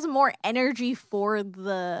like he has more energy for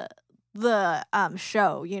the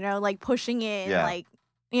show, like pushing it,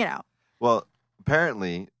 Yeah. Well,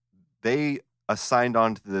 apparently they signed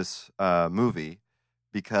on to this movie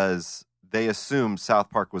because they assumed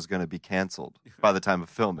South Park was going to be canceled by the time of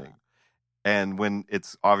filming. And when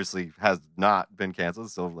it's obviously has not been canceled,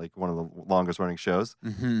 it's still like one of the longest running shows,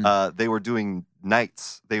 Mhm. they were doing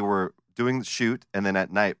nights. They were doing the shoot and then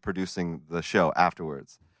at night producing the show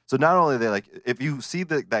afterwards. So not only they like, if you see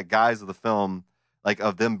that guys of the film, like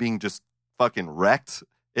of them being just fucking wrecked,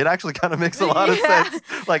 it actually kind of makes a lot of Yeah.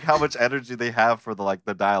 sense. Like how much energy they have for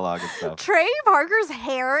the dialogue and stuff. Trey Parker's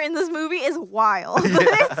hair in this movie is wild.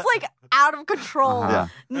 It's like out of control. Uh-huh.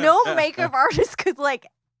 Yeah. No makeup artist could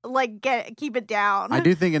keep it down. I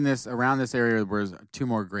do think around this area was two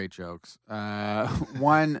more great jokes.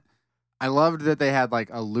 One, I loved that they had like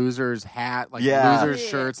a loser's hat, like Yeah. losers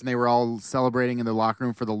shirts, and they were all celebrating in the locker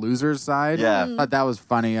room for the losers side. Yeah. Mm. I thought that was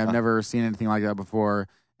funny. I've never seen anything like that before.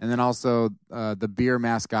 And then also the beer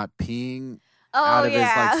mascot peeing out of his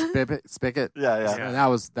like spigot. Yeah. So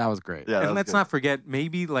that was great. Yeah, that And was let's good. not forget,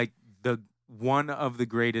 maybe like one of the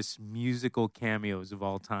greatest musical cameos of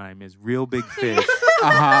all time is Real Big Fish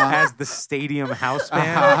Uh-huh. as the stadium house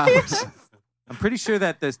band. Uh-huh. I'm pretty sure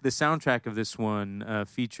that the soundtrack of this one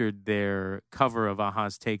featured their cover of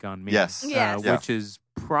Aha's Take on Me. Yes. Yes. Yeah. Which is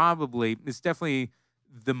it's definitely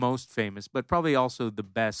the most famous, but probably also the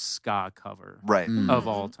best ska cover Right. Mm. of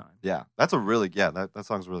all time. Yeah. That's that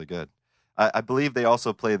song's really good. I believe they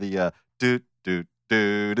also play the doot doot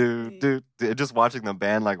do do do. Just watching the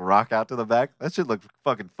band like rock out to the back, that should look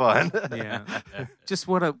fucking fun. Yeah. Just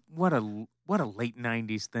what a late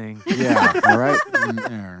 90s thing. Yeah. All right.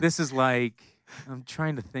 There. This is like, I'm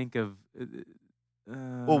trying to think of.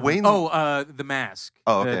 Well, Wayne's. The Mask.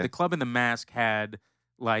 Oh, okay. The Club in the Mask had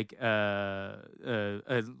like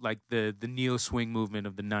like the neo swing movement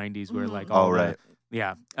of the 90s, where like all Oh, right.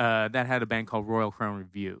 that had a band called Royal Crown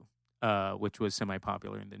Review, which was semi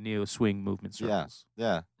popular in the neo swing movement circles.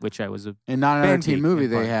 Yeah. Which I was a In Not Another Band Teen Geek movie,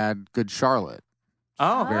 in they part. had Good Charlotte.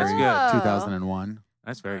 oh Very that's Oh. good. 2001.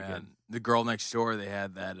 That's very good. And the girl next door, they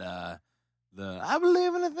had that. I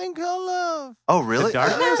believe in a thing called love. Oh, really? The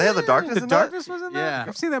Darkness? They have the darkness. The in Darkness was in that. Yeah.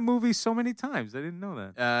 I've seen that movie so many times. I didn't know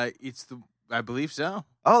that. I believe so. That?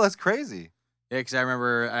 Oh, that's crazy. Yeah, because I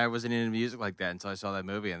remember I wasn't into music like that until I saw that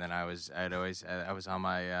movie, and then I was on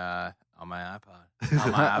on my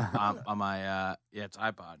iPod. on my yeah, it's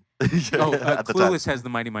iPod. Oh, At the time. Clueless has the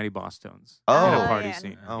Mighty Mighty Boss Tones Oh. in a Oh, party yeah.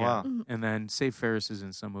 scene. Oh, Yeah. wow. And then Save Ferris is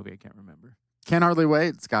in some movie I can't remember. Can't hardly wait.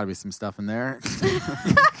 It's got to be some stuff in there.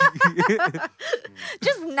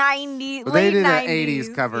 Just 90, But they late did 90s. an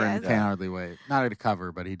 80s cover yes. in Can't Hardly Wait. Not a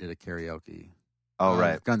cover, but he did a karaoke. Oh, of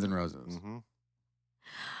right. Guns N' Roses. hmm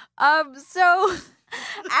So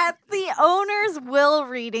at the owner's will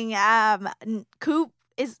reading, Coop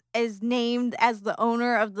is named as the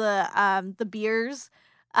owner of the beers.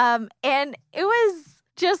 And it was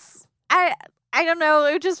just I don't know,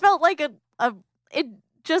 it just felt like it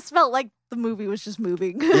just felt like the movie was just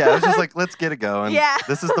moving. Yeah, it was just like, let's get it going. Yeah.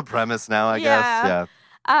 This is the premise now, I Yeah. guess.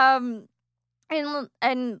 Yeah.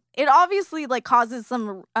 And it obviously like causes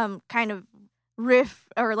some kind of riff,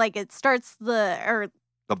 or like it starts The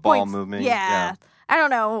ball points- movement. Yeah. I don't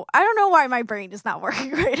know why my brain is not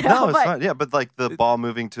working right now. No, it's but fine. Yeah, but like the ball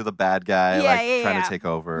moving to the bad guy, Yeah, like yeah, trying yeah. to take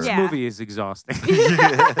over. This Yeah. movie is exhausting.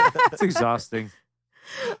 It's exhausting.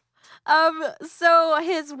 So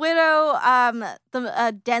his widow,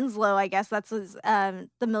 the Denslow, I guess that's his,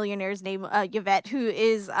 the millionaire's name, Yvette, who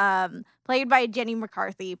is played by Jenny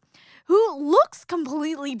McCarthy, who looks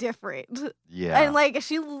completely different. Yeah. And like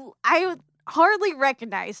I hardly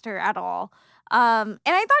recognized her at all. And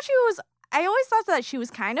I thought I always thought that she was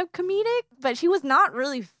kind of comedic, but she was not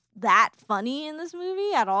really that funny in this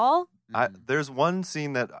movie at all. There's one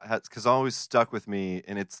scene that has always stuck with me,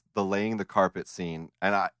 and it's the laying the carpet scene.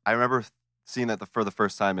 And I remember seeing that for the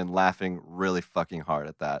first time and laughing really fucking hard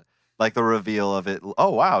at that. Like the reveal of it.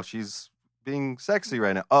 Oh, wow, she's being sexy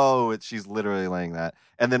right now. Oh, she's literally laying that.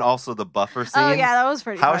 And then also the buffer scene. Oh yeah, that was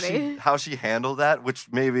pretty how funny. how she handled that, which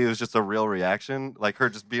maybe it was just a real reaction, like her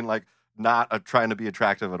just being like not trying to be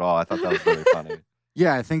attractive at all. I thought that was really funny.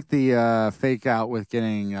 Yeah, I think the fake out with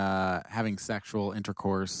getting having sexual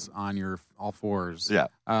intercourse on your all fours. Yeah.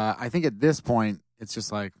 I think at this point it's just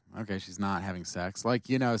like, okay, she's not having sex. Like,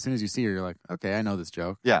 you know, as soon as you see her, you're like, okay, I know this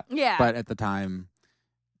joke. Yeah. But at the time,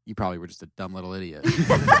 you probably were just a dumb little idiot.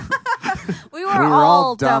 we were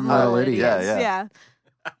all dumb little idiots. Yeah,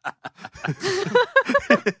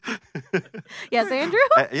 Yes, Andrew?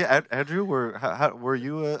 Yeah, Andrew, were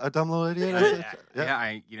you a dumb little idiot?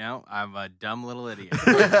 I'm a dumb little idiot.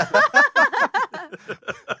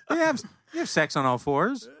 You have sex on all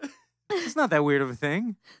fours. It's not that weird of a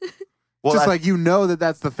thing. Well, just like, you know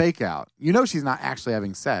that's the fake out. You know she's not actually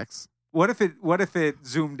having sex. What if it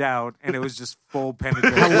zoomed out and it was just full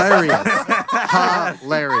penetration? Hilarious.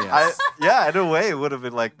 Hilarious. in a way, it would have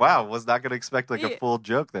been like, wow, was not going to expect like a full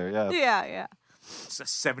joke there. Yeah. Yeah. It's a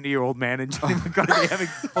 70-year-old man and Jenny McCarthy having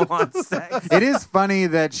full-on sex. It is funny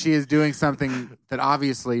that she is doing something that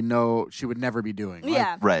obviously she would never be doing. Like,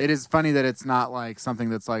 Yeah. Right. It is funny that it's not like something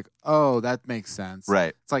that's like, oh, that makes sense.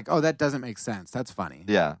 Right. It's like, oh, that doesn't make sense. That's funny.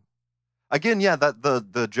 Yeah. Again, yeah, that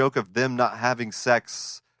the joke of them not having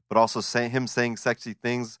sex, but also him saying sexy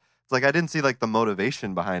things. It's like I didn't see like the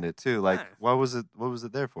motivation behind it too. Like, what was it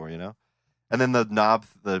there for? You know? And then the knob,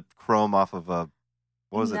 the chrome off of a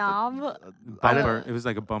what was Knob? it? Bumper. It was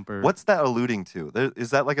like a bumper. What's that alluding to? Is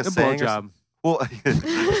that like a a saying? blowjob? Well,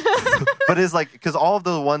 but it's like because all of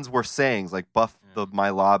the ones were sayings like buff my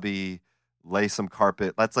lobby, lay some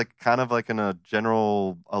carpet. That's like kind of like a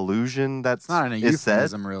general allusion. That's It's not an is said.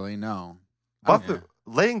 euphemism, really. No. Buff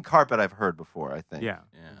laying carpet. I've heard before. I think. Yeah.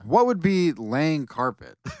 What would be laying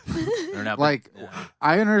carpet? They're not- Like, yeah.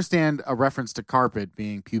 I understand a reference to carpet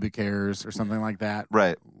being pubic hairs or something like that.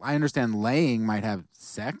 Right. I understand laying might have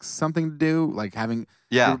something to do, like having.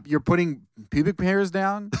 Yeah. You're putting pubic hairs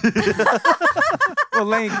down. Well,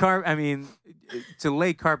 laying carpet. I mean, to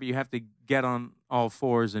lay carpet, you have to get on all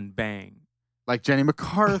fours and bang. Like Jenny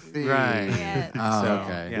McCarthy. Right. Yeah. Oh, So,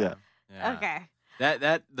 okay. Yeah. Yeah. Okay.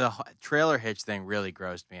 The trailer hitch thing really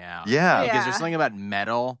grossed me out. Yeah. Because Yeah. there's something about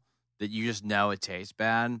metal that you just know it tastes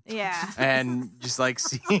bad. Yeah. And just like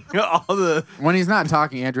seeing all the When he's not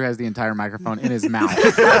talking, Andrew has the entire microphone in his mouth.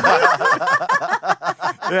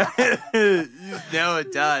 you just know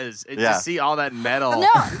it does. And Yeah. to see all that metal. No,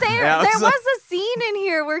 there Yeah, it's was like- a scene in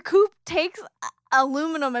here where Coop takes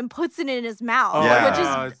aluminum and puts it in his mouth, Oh, Yeah. which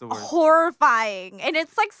it's the is worst. horrifying. And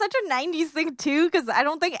it's like such a 90s thing too, because I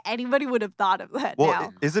don't think anybody would have thought of that Well,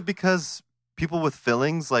 now. is it because people with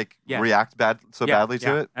fillings like Yeah. react badly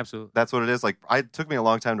to it? Absolutely. That's what it is. Like, it took me a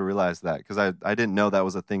long time to realize that because I didn't know that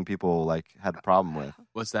was a thing people like had a problem with,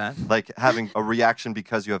 What's that? like having a reaction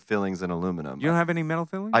because you have fillings in aluminum. You don't have any metal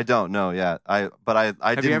fillings? I don't know. Yeah, I have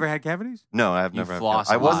didn't. you ever had cavities? No, I have You never.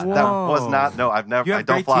 floss I a was. lot. That was Whoa. not. No, I've never. You I have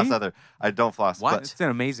don't great floss teeth? either. I don't floss. What? But It's an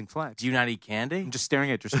amazing flex. Do you not eat candy? I'm just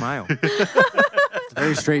staring at your smile.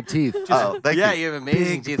 Very straight teeth. Oh, thank Yeah, you. you have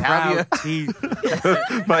amazing Big, teeth. How have proud you, teeth.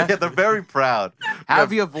 But yeah, they're very proud. how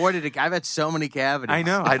have you avoided it? I've had so many cavities. I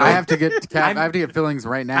know. I don't- I have to get fillings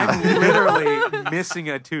right now. I'm literally missing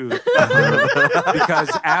a tooth because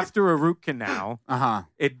after a root canal,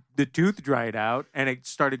 the tooth dried out and it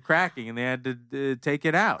started cracking, and they had to take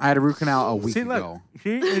it out. I had a root canal a week See, look. ago.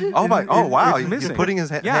 Oh wow, it's he's missing. putting his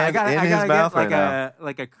hand I gotta, in I his gotta mouth get like right now.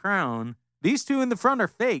 like a crown. These two in the front are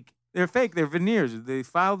fake. They're fake. They're veneers. They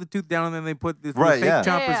file the tooth down and then they put the Right, fake yeah.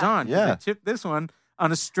 choppers Yeah. on. Yeah. They chip this one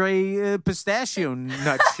on a stray pistachio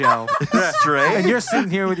nutshell. Straight. And you're sitting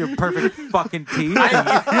here with your perfect fucking teeth.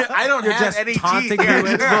 I don't You're have just any taunting teeth. you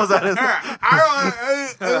with- Just pulls out his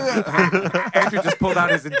Andrew just pulled out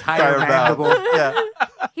his entire entire mouth. mandible. Yeah.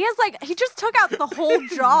 He just took out the whole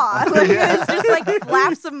jaw. Like, it's just like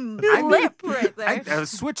flaps some lip right there. The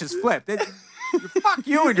switch is flipped. Fuck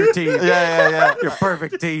you and your teeth. Yeah. Your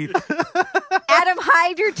perfect teeth. Adam,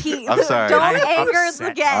 hide your teeth. I'm sorry. Don't I'm anger upset.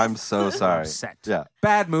 the guests. I'm so sorry. Upset. Yeah.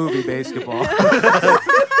 Bad movie, basketball.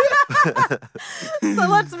 So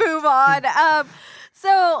let's move on.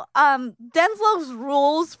 Denzel's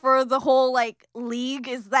rules for the whole like league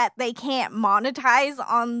is that they can't monetize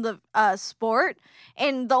on the sport,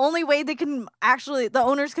 and the only way the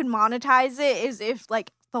owners can monetize it is if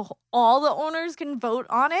like all the owners can vote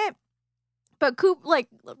on it. But Coop like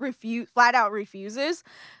flat out refuses.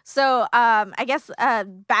 So I guess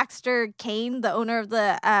Baxter Kane, the owner of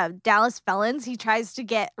the Dallas Felons, he tries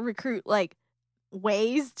to recruit like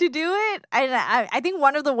ways to do it. And I think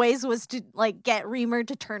one of the ways was to like get Reamer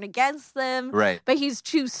to turn against them. Right. But he's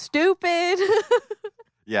too stupid.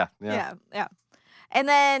 Yeah. Yeah. And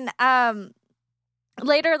then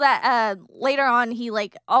later on he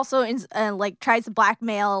like also like tries to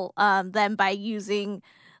blackmail them by using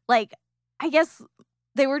like, I guess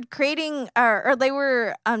they were creating or they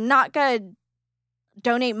were not gonna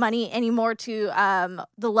donate money anymore to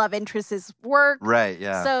the love interest's work. Right.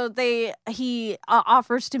 Yeah. So he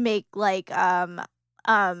offers to make like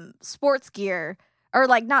sports gear or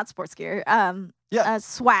like not sports gear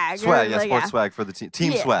swag. swag. Yeah. Like, Sports swag for the team.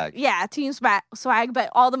 Team swag. Yeah, team swag, but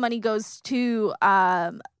all the money goes to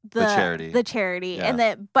charity. The charity, Yeah.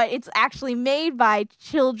 and but it's actually made by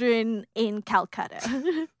children in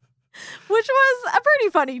Calcutta. Which was a pretty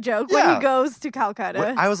funny joke when Yeah. he goes to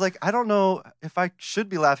Calcutta. I was like, I don't know if I should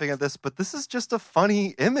be laughing at this, but this is just a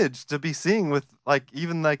funny image to be seeing with like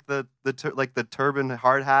even like the turban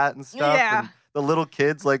hard hat and stuff. Yeah. And the little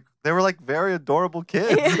kids, like they were like very adorable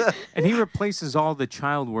kids. And he replaces all the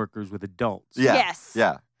child workers with adults. Yeah. Yes.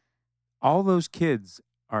 Yeah. All those kids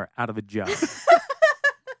are out of a job.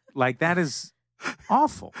 Like, that is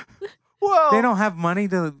awful. Well, They don't have money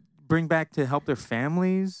to bring back to help their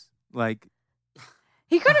families. Like,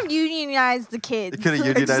 He could have unionized the kids. It could have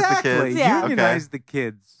unionized exactly. the kids. Yeah. Unionize the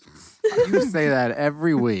kids. You say that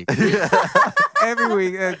every week. Every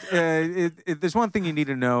week, there's one thing you need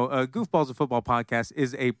to know. Goofballs of Football podcast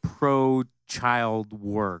is a pro-child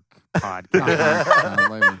work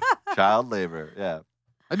podcast. Child labor. Yeah.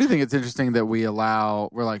 I do think it's interesting that we're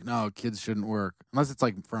like, no, kids shouldn't work unless it's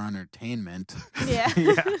like for entertainment. Yeah.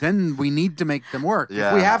 Then we need to make them work. If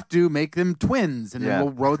Yeah. we have to make them twins, and Yeah. then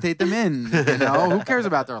we'll rotate them in. Who cares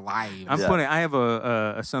about their lives? I have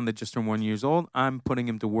a son that just turned 1 year old. I'm putting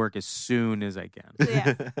him to work as soon as I can.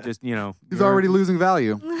 Yeah. Just, He's you're- already losing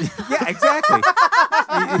value. Yeah, exactly.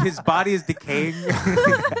 His body is decaying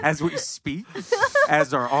as we speak,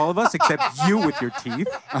 as are all of us, except you with your teeth.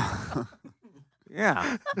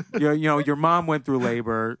 Yeah, your mom went through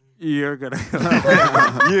labor. You're gonna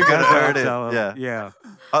You're gonna earn it. tell him. Yeah. Yeah.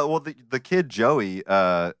 Well, the kid Joey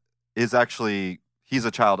is actually he's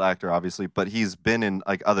a child actor, obviously, but he's been in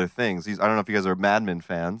like other things. I don't know if you guys are Mad Men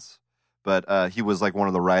fans, but he was like one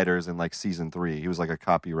of the writers in like season 3. He was like a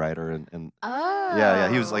copywriter and Oh. yeah,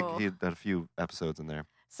 he was like he had a few episodes in there.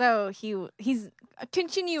 So he's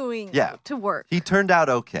continuing Yeah. to work. He turned out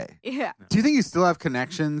okay. Yeah. Do you think you still have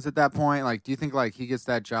connections at that point? Like, do you think like he gets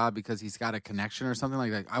that job because he's got a connection or something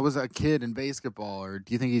like that? I was a kid in basketball, or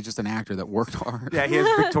do you think he's just an actor that worked hard? Yeah, he has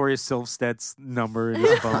Victoria Silvstedt's number in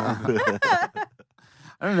his phone. I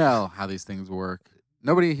don't know how these things work.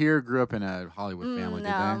 Nobody here grew up in a Hollywood family,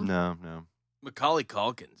 no. did they? No. Macaulay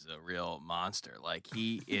Culkin's a real monster. Like,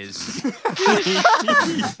 he is.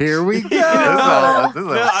 Here we go. This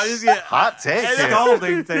is a No, I'm just gonna- hot take. It's here.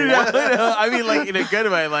 Scolding thing. No, I mean, like, in a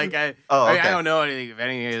good way. Like, I okay. don't know anything, if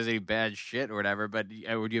anything has any bad shit or whatever, but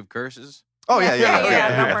would you have curses? Oh yeah.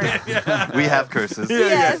 Yeah. We have curses.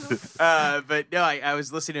 Yes. But no, I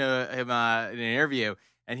was listening to him in an interview,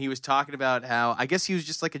 and he was talking about how I guess he was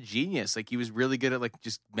just like a genius. Like, he was really good at like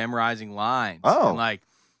just memorizing lines. Oh. And, like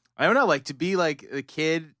I don't know, like to be like the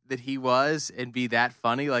kid that he was and be that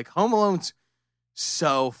funny. Like Home Alone's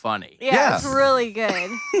so funny. Yeah, it's really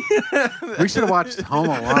good. We should have watched Home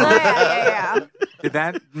Alone. yeah. Did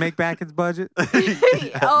that make back its budget? Oh,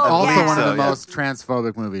 Also, yeah. one of the So, yeah. most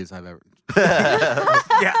transphobic movies I've ever.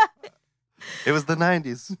 Yeah. It was the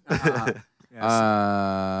 90s.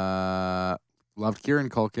 Yes. Loved Kieran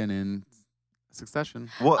Culkin in Succession.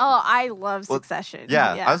 What? Oh, I love Well, Succession.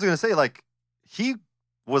 Yeah, I was gonna say like he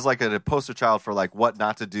was like a poster child for like what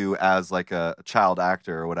not to do as like a child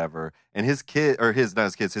actor or whatever, and his kid or his not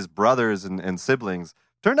his kids, his brothers and siblings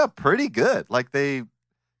turned out pretty good. Like they're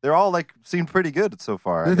all like seemed pretty good so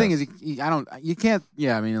far. The I thing guess. is, you can't.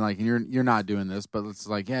 Yeah, I mean, like you're not doing this, but it's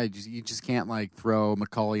like, yeah, you just can't like throw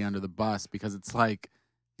Macaulay under the bus because it's like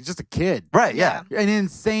he's just a kid. right? Yeah, An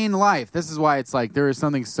insane life. This is why it's like there is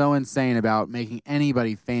something so insane about making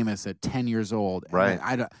anybody famous at 10 years old. And Right.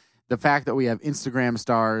 I don't. The fact that we have Instagram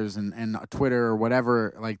stars and Twitter or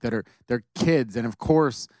whatever, like they're kids, and of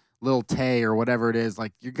course, Lil Tay or whatever it is,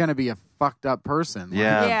 like you're gonna be a fucked up person. Like,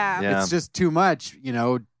 yeah, Yeah. it's just too much,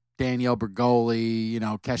 Danielle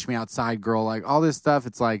Bergoli, Catch Me Outside Girl, like all this stuff.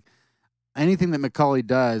 It's like anything that Macaulay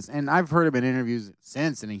does, and I've heard him in interviews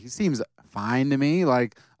since, and he seems fine to me.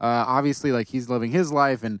 Like, obviously, like he's living his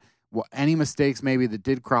life, and any mistakes maybe that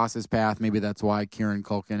did cross his path, maybe that's why Kieran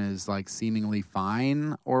Culkin is like seemingly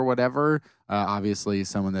fine or whatever. Obviously,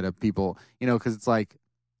 someone that people, because it's like,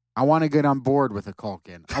 I want to get on board with a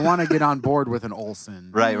Culkin. I want to get on board with an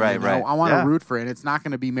Olsen. Right. I want to Yeah. root for it. And it's not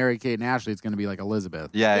going to be Mary-Kate and Ashley. It's going to be like Elizabeth.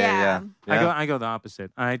 yeah. I go the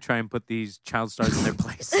opposite. I try and put these child stars in their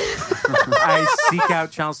place. I seek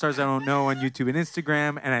out child stars I don't know on YouTube and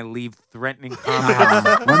Instagram, and I leave threatening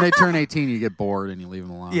comments. When they turn 18, you get bored and you leave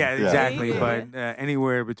them alone. Yeah, exactly. Yeah. But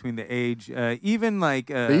anywhere between the age, even like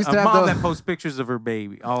They a used to have mom those- that posts pictures of her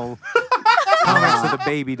baby, I'll comment so the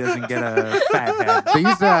baby doesn't get a fat head. They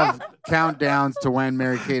used to have countdowns to when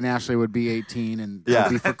Mary-Kate and Ashley would be 18 and it Yeah.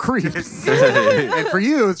 would be for creeps. And for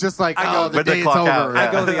you, it's just like, I go- the when they date's clock over. out,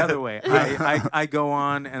 I go the other way. I go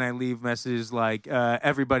on and I leave messages like,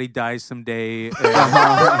 everybody dies someday.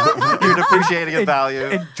 You're depreciating in value.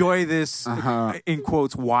 Enjoy this, Uh-huh. in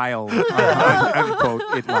quotes, while, unquote,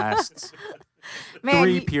 it lasts. Man,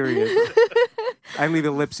 3 you- period. I leave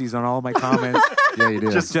ellipses on all my comments Yeah, you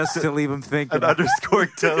do. just to leave them thinking. An underscore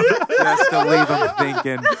tone. Just to leave them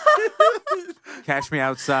thinking. Cash me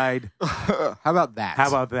outside. How about that? How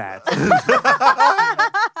about that?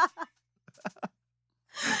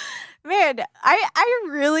 Man, I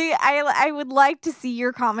really I would like to see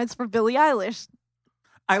your comments for Billie Eilish.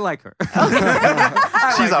 I like her. She's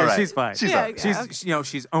her. all right. She's fine. She's Yeah, all right. yeah.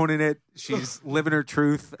 She's owning it. She's living her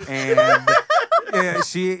truth, and yeah,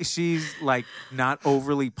 she's like not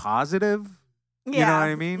overly positive. Yeah. You know what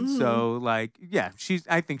I mean? Mhm. So like, yeah,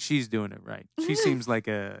 I think she's doing it right. She seems like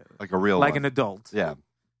Like a real like one. an adult. Yeah.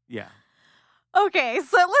 Yeah. Okay,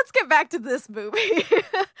 so let's get back to this movie.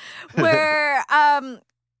 Where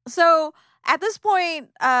so at this point,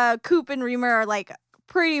 Coop and Reamer are like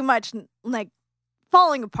pretty much like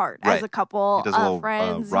falling apart as Right. a couple He does a little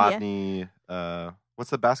friends. Yeah. Rodney. What's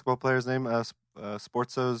the basketball player's name?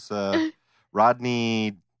 Sportso's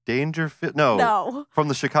Rodney Dangerfield. No. From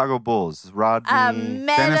the Chicago Bulls. Rodney.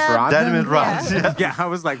 Dennis Rodman? Dennis Rodman. Yeah. Yeah, I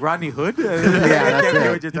was like Rodney Hood. that's I can't it. get what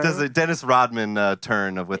you're He talking does about. a Dennis Rodman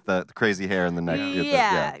turn with the crazy hair in the neck.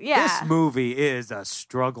 Yeah, yeah. This movie is a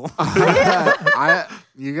struggle. I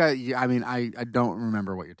don't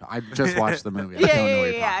remember what you're talking. I just watched the movie. I don't know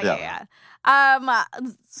what you're talking about. Yeah.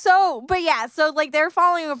 So like they're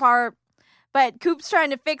falling apart, but Coop's trying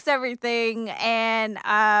to fix everything, and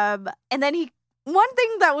then one thing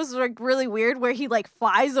that was like really weird where he like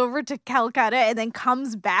flies over to Calcutta and then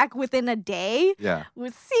comes back within a day, Yeah.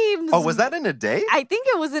 which seems. Oh, was that in a day? I think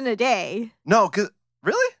it was in a day. No,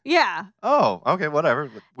 really? Yeah. Oh, okay, whatever.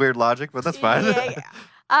 Weird logic, but that's fine.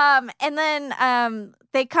 Yeah. And then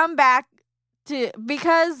they come back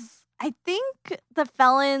because I think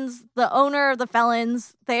the owner of the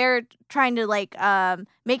Felons, they're trying to like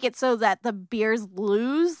make it so that the beers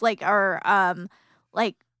lose, like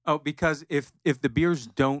Oh, because if the Bears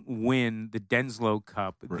don't win the Denslow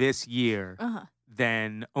Cup this year,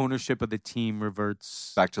 then ownership of the team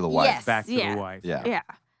reverts Back to the wife. Yes. back to yeah. the wife. Yeah.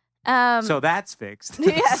 Yeah. So that's fixed.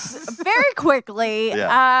 Yes, very quickly.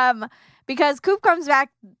 Yeah. Because Coop comes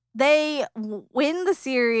back, they win the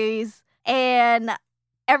series, and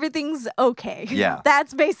everything's okay. Yeah.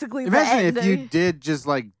 That's basically Imagine the end. if you did just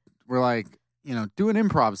like do an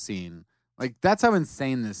improv scene. Like that's how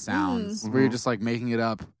insane this sounds. Where you're just like making it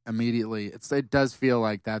up immediately. It does feel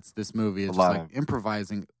like that's this movie. It's A just lot like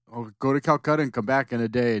improvising go to Calcutta and come back in a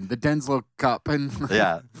day. The Denslow Cup. And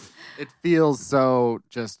Yeah. it feels so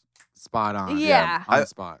just spot on. Yeah. On the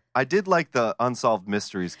spot. I did like the Unsolved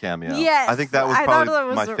Mysteries cameo. Yes, I think that was I thought probably that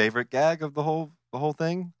was my a- favorite gag of the whole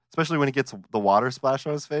thing, especially when he gets the water splash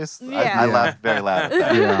on his face. Yeah. I laughed very loud at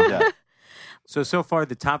that. Yeah. So far,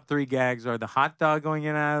 the top 3 gags are the hot dog going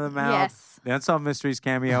in and out of the mouth, Yes. the Unsolved Mysteries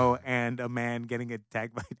cameo, and a man getting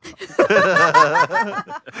attacked by a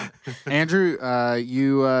dog. Andrew,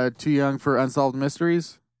 you too young for Unsolved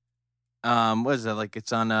Mysteries? What is that? Like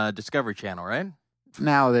it's on Discovery Channel, right?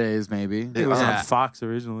 Nowadays, maybe. It was Yeah. on Fox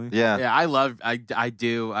originally. Yeah. Yeah, I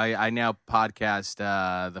now podcast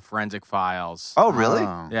the Forensic Files. Oh, really?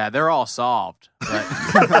 Oh. Yeah, they're all solved. But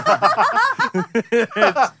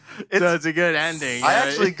it's a good ending. I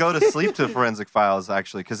actually go to sleep to Forensic Files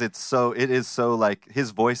actually because it is so like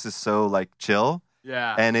his voice is so like chill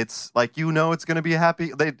yeah. and it's like it's gonna be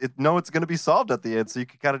happy. They know it's gonna be solved at the end, so you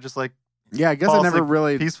can kind of just like Yeah, I guess fall I never asleep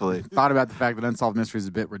really peacefully. thought about the fact that Unsolved Mysteries is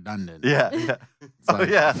a bit redundant. Yeah. Yeah. It's Oh like,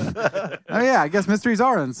 yeah. oh, yeah, I guess mysteries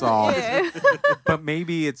are unsolved. Yeah. But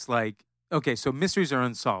maybe it's like, okay, so mysteries are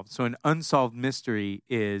unsolved. So an unsolved mystery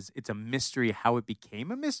it's a mystery how it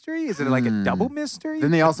became a mystery? Is it like a Hmm. double mystery?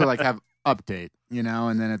 Then they also like have update,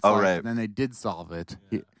 and then it's Oh, like, right. then they did solve it.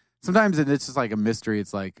 Sometimes it's just like a mystery.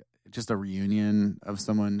 It's like just a reunion of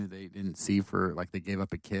someone who they didn't see for like they gave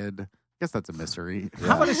up a kid. I guess that's a mystery.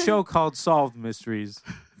 How about a show called Solved Mysteries?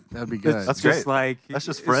 That'd be good. That's Just great. like That's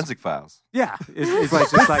just it's- Forensic Files. Yeah, it's like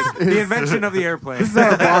just like the invention of the airplane. This is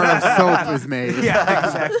how a bar of soap is made. Yeah,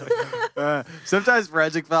 exactly. Sometimes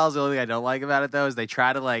Forensic Files, the only thing I don't like about it though is they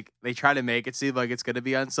try to make it seem like it's going to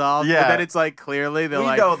be unsolved. Yeah. But then it's like clearly they're We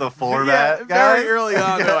like know the format, Yeah, guys. very early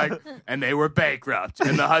on they're like, and they were bankrupt,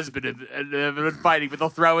 and the husband and they've been fighting, but they'll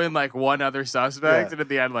throw in like one other suspect, Yeah. and at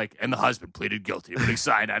the end like, and the husband pleaded guilty of putting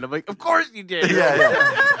cyanide. I'm like, of course you did.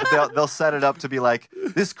 Yeah. They'll set it up to be like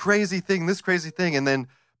this crazy thing, and then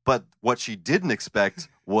but what she didn't expect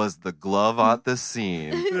was the glove at the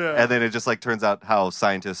scene. And then it just like turns out how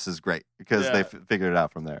scientists is great because they figured it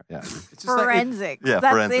out from there. Yeah. It's just like, Forensics. Yeah,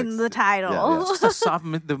 That's forensics. in the title. Yeah, yeah. it's just a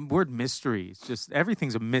soft, the word mystery. It's just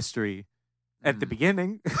everything's a mystery at the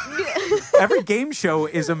beginning. Every game show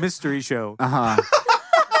is a mystery show. Uh-huh.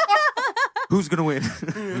 Who's gonna win?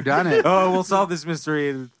 Who done it? Oh, we'll solve this mystery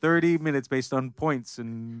in 30 minutes based on points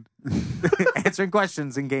and answering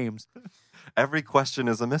questions in games. Every question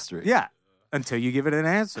is a mystery. Yeah, until you give it an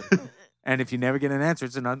answer. And if you never get an answer,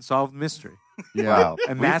 it's an unsolved mystery. Yeah. Wow.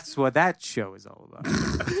 And that's what that show is all about.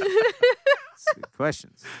 It's good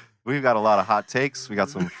questions. We've got a lot of hot takes. We got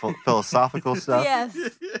some philosophical stuff. Yes.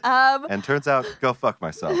 And turns out, go fuck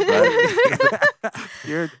myself. Right?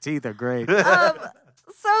 Your teeth are great.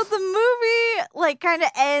 So the movie like kind of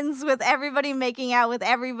ends with everybody making out with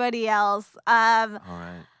everybody else. All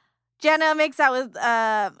right. Jenna makes out with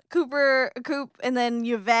Coop, and then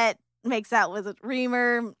Yvette makes out with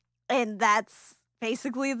Reamer, and that's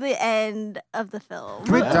basically the end of the film.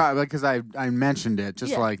 Can we talk, because I mentioned it,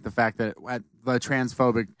 just Yeah. like the fact that the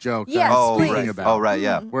transphobic joke Yes, that I Oh, was speaking right. about. Oh, right.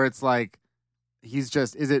 Yeah. Mhm. Where it's like,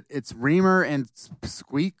 it's Reamer and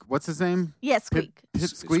Squeak, what's his name? Yes, Squeak.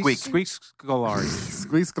 Squeak. Squeak Scolari.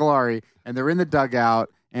 Squeak Scolari, and they're in the dugout,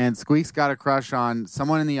 and Squeak's got a crush on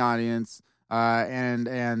someone in the audience, and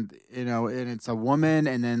it's a woman,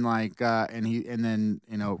 and then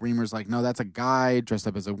Reamer's like, no, that's a guy dressed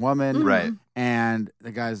up as a woman, Mhm. Right. and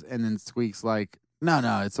then Squeak's like,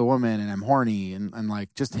 no, it's a woman, and I'm horny, and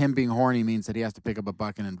like just him being horny means that he has to pick up a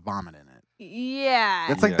bucket and vomit in it. Yeah.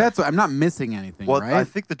 That's like Yeah. that's what, I'm not missing anything, Well, right? I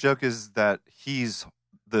think the joke is that he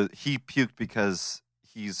puked because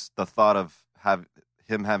he's the thought of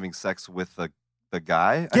him having sex with the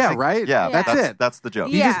guy. I Yeah, think. right? Yeah, Yeah. That's it. That's the joke.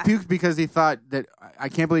 He Yeah. just puked because he thought that I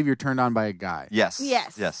can't believe you're turned on by a guy. Yes.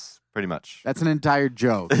 Yes. Yes. Pretty much. That's an entire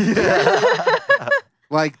joke. Yeah.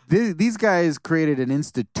 Like these guys created an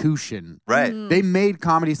institution. Right. Mhm. They made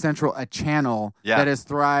Comedy Central a channel Yeah. that has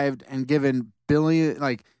thrived and given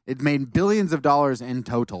it made billions of dollars in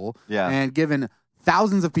total Yeah. and given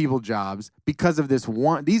thousands of people jobs because of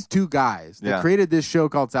these two guys that Yeah. created this show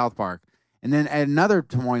called South Park, and then at another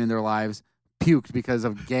point in their lives puked because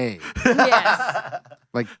of gay. Yes.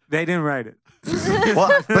 They didn't write it.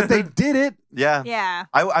 Well, But they did it. yeah. Yeah.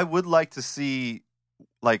 I would like to see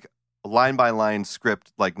like line by line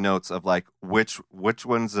script like notes of like which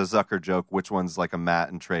one's a Zucker joke, which one's like a Matt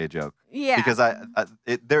and Trey joke. Yeah. Because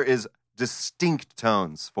there is distinct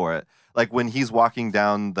tones for it. Like when he's walking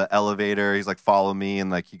down the elevator, he's like, "Follow me,"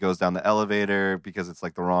 and like he goes down the elevator because it's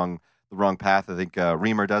like the wrong path. I think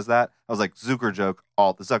Reamer does that. I was like, Zucker joke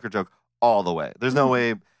all the way. There's no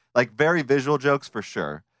way. Like very visual jokes for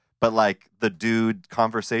sure, But like the dude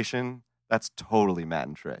conversation, that's totally Matt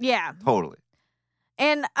and Trey. Yeah. Totally.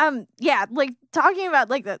 And yeah, like talking about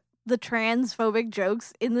like the transphobic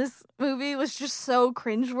jokes in this movie was just so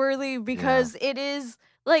cringeworthy because it is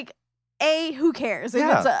like who cares? If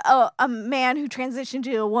it's a man who transitioned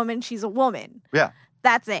to a woman, she's a woman. Yeah.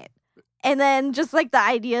 That's it. And then just like the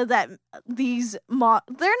idea that they're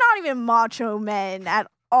not even macho men at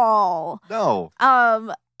all. No.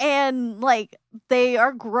 And like they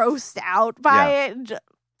are grossed out by it,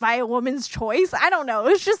 by a woman's choice. I don't know.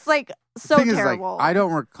 It's just like so The thing is, terrible. like, I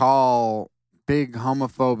don't recall big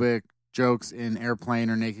homophobic jokes in Airplane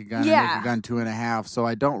or Naked Gun or Naked Gun 2.5, so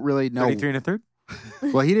I don't really know. 33 1/3?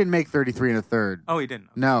 Well, he didn't make 33 1/3. Oh, he didn't.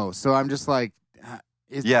 No, so I'm just like,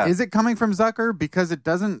 is it coming from Zucker? Because it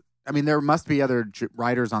doesn't. I mean, there must be other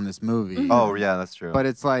writers on this movie. Mhm. Oh yeah, that's true. But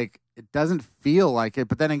it's like it doesn't feel like it.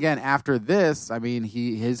 But then again, after this, I mean,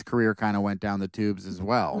 his career kind of went down the tubes as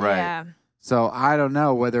well. Right. Yeah. So I don't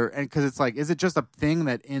know whether, and because it's like, is it just a thing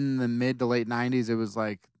that in the mid to late 90s it was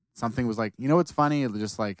like something was like, you know what's funny? It was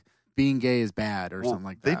just like being gay is bad or something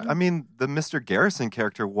like that. I mean, the Mr. Garrison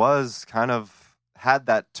character was kind of had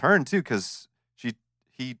that turn too, because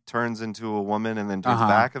he turns into a woman and then turns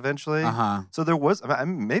back eventually. So there was, I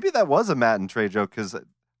mean, maybe that was a Matt and Trey joke, because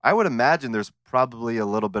I would imagine there's probably a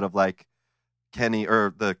little bit of like Kenny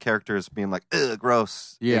or the characters being like, ugh,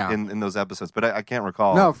 gross in those episodes, but I can't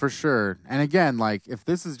recall. No, for sure. And again, like if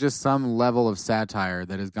this is just some level of satire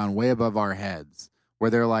that has gone way above our heads,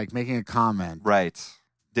 where they're like making a comment. Right.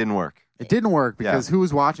 Didn't work. It didn't work because who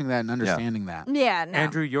was watching that and understanding that? Yeah. No.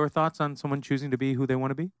 Andrew, your thoughts on someone choosing to be who they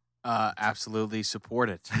want to be? Absolutely support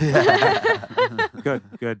it.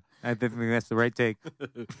 Good. I think that's the right take.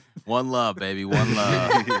 One love, baby. One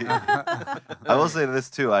love. I will say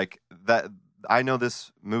this too, like that. I know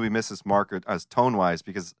this movie misses mark as tone wise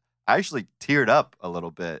because I actually teared up a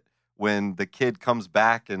little bit when the kid comes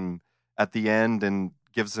back and at the end and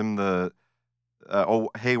gives him the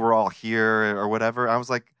oh hey, we're all here or whatever. I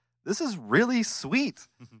was like, this is really sweet.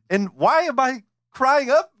 And why am I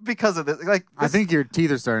crying up because of this? Like, I think your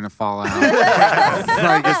teeth are starting to fall out. It's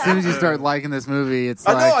like as soon as you start liking this movie, it's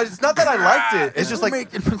like, no, it's not that I liked it. It's just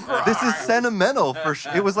like this is sentimental for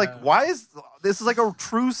sure. It was like, why is this is like a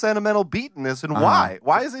true sentimental beat in this, and why?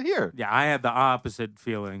 Why is it here? Yeah, I had the opposite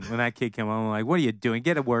feeling when that kid came on. I'm like, what are you doing?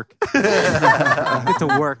 Get to work. Get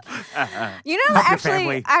to work. You know, Help your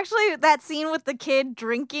family. actually, that scene with the kid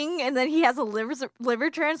drinking and then he has a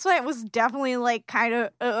liver transplant was definitely like kind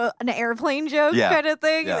of an Airplane joke kind of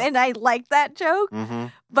thing, and I liked that joke. Mm-hmm.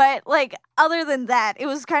 But like, other than that, it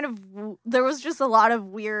was kind of there was just a lot of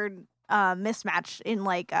weird mismatch in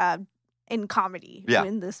like in comedy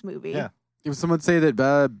in this movie. Yeah. Some would say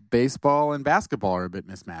that baseball and basketball are a bit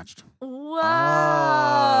mismatched. Whoa.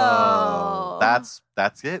 Oh, that's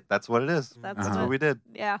it. That's what it is. That's what we did.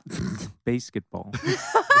 Yeah. Basketball.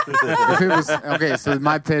 If it was okay, so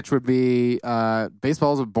my pitch would be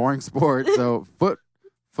baseball is a boring sport, so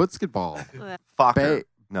footsketball, Fokker.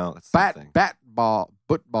 No, it's ball,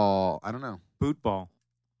 football. I don't know. Bootball.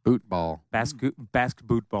 Bootball. Basque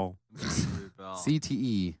bootball.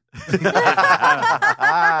 CTE.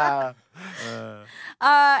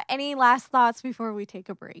 Any last thoughts before we take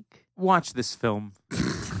a break? Watch this film.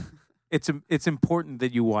 It's important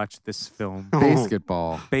that you watch this film.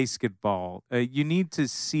 Basketball. You need to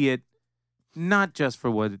see it not just for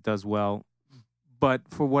what it does well, but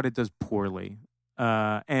for what it does poorly.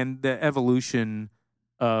 And the evolution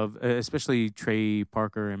of, especially Trey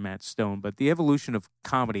Parker and Matt Stone, but the evolution of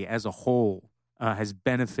comedy as a whole has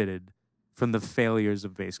benefited from the failures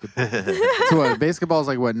of basketball. So what, basketball is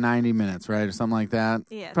like, 90 minutes, right? Or something like that?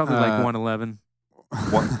 Yeah. Probably like 111.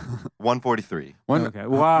 143. Okay.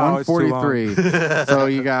 Wow, it's too long. 143. So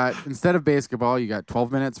you got, instead of basketball, you got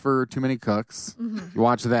 12 minutes for Too Many Cooks. Mm-hmm. You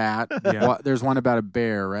watch that. Yeah. There's one about a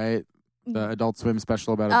bear, right? The Adult Swim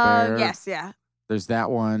special about a bear. Yes, yeah. There's that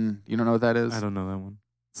one. You don't know what that is? I don't know that one.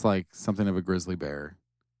 It's like something of a grizzly bear.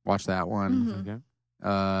 Watch that one. Mhm. Okay.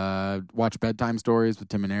 Watch Bedtime Stories with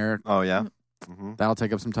Tim and Eric. Oh yeah. Mm-hmm. That'll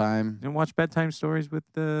take up some time. And watch bedtime stories with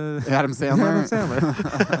Adam Sandler.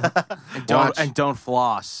 Don't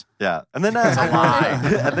floss. Yeah, and then That's a lie.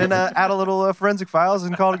 and then add a little Forensic Files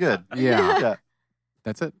and call it good. Yeah. Yeah.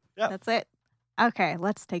 That's it. Yeah. That's it. Okay,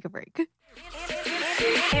 let's take a break.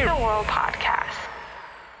 In a World Podcast.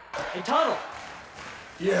 Hey, Tuttle,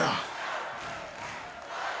 Yeah,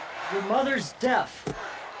 your mother's deaf.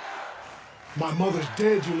 my mother's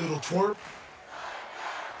dead, you little twerp.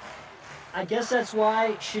 I guess that's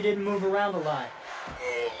why she didn't move around a lot.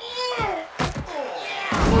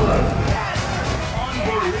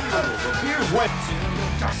 Unbelievable. Here's what.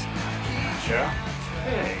 Yeah.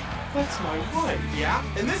 Hey. That's my wife. Yeah?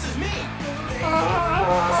 And this is me. Hey,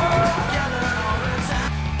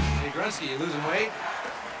 Grunski, you losing weight?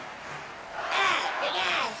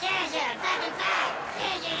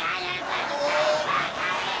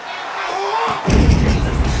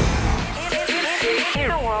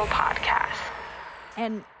 Inner World Podcast.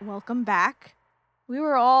 And welcome back. We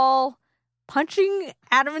were all punching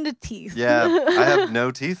Adam in the teeth. Yeah, I have no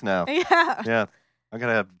teeth now. Yeah. Yeah, I'm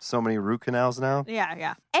gonna have so many root canals now.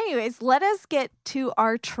 Yeah. Anyways, let us get to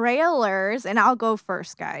our trailers, and I'll go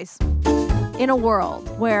first, guys. In a world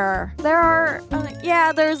where there are,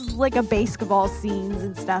 there's like a basketball scenes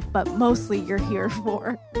and stuff, but mostly you're here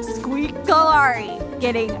for Squeakalari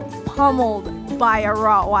getting pummeled by a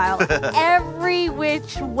Rottweiler every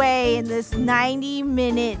which way in this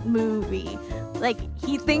 90-minute movie. Like,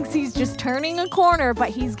 he thinks he's just turning a corner, but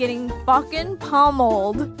he's getting fucking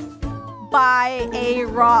pummeled by a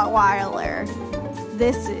Rottweiler.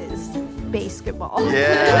 This is basketball.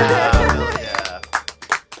 Yeah.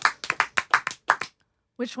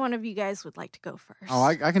 Which one of you guys would like to go first? Oh,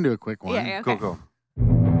 I can do a quick one. Yeah, okay. Go.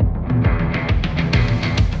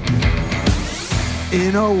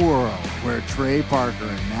 In a world where Trey Parker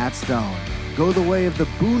and Matt Stone go the way of the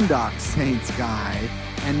Boondock Saints guy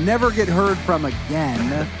and never get heard from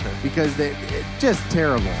again because it's just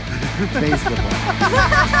terrible basketball.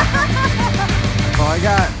 Oh, I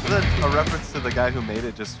got A reference to the guy who made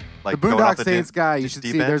it, just like the going off Boondock the Saints guy. You just should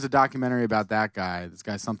deep see. end. There's a documentary about that guy. This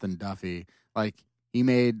guy, something Duffy. Like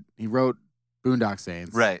he wrote Boondock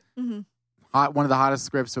Saints. Right. Mm-hmm. One of the hottest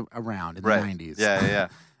scripts around in the 90s. Yeah.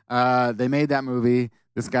 They made that movie.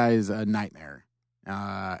 This guy is a nightmare.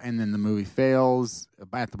 And then the movie fails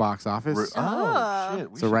at the box office. Oh.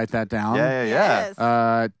 Shit. So write that down. Yeah. Yes.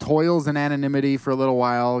 Toils in anonymity for a little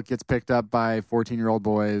while. Gets picked up by 14-year-old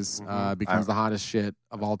boys. Becomes the hottest shit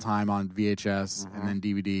of all time on VHS and then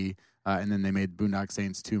DVD. And then they made Boondock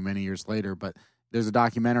Saints 2 many years later. But there's a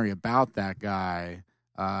documentary about that guy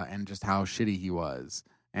and just how shitty he was.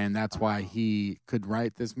 And that's why he could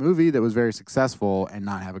write this movie that was very successful and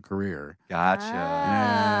not have a career.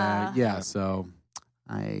 Gotcha. So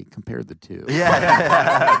I compared the two.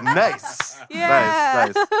 Yeah. Nice.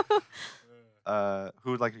 Yeah. Nice.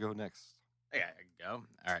 Who would like to go next? Yeah, I can go.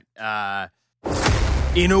 All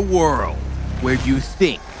right. In a world where you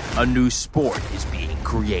think a new sport is being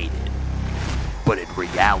created, but in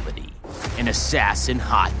reality, an assassin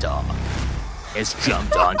hot dog has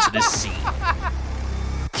jumped onto the scene.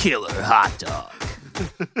 Killer hot dog.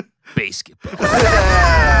 Basketball.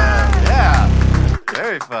 Yeah.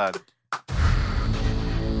 Very fun.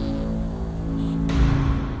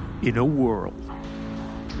 In a world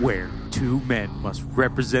where two men must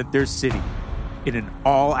represent their city in an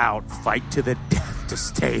all-out fight to the death to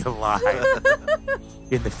stay alive.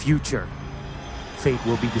 In the future, fate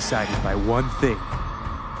will be decided by one thing,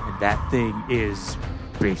 and that thing is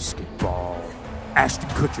basketball. Ashton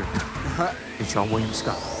Kutcher and Sean William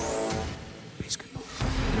Scott. Basketball.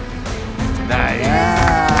 Nice.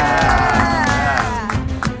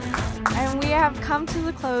 And we have come to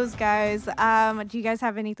the close, guys. Do you guys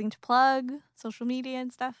have anything to plug? Social media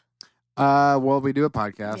and stuff? Well, we do a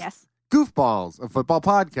podcast. Yes. Goofballs, a football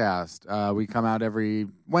podcast. We come out every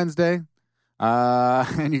Wednesday.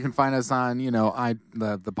 And you can find us on, the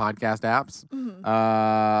podcast apps. Mm-hmm.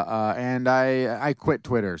 And I quit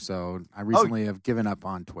Twitter, so I recently have given up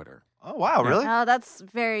on Twitter. Oh, wow, really? Oh, that's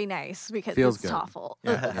very nice because Feels it's good. awful.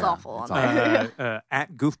 Yeah. It's Yeah. awful on It's there.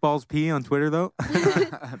 At Goofballs on Twitter, though.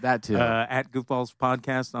 That too. At Goofballs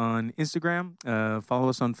Podcast on Instagram. Follow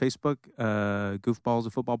us on Facebook. Goofballs,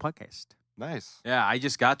 a football podcast. Nice. Yeah, I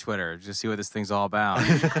just got Twitter just to see what this thing's all about.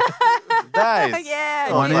 Nice.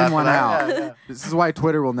 Yeah. One Clap in, for one that. out. Yeah. This is why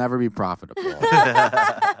Twitter will never be profitable.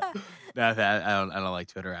 I don't like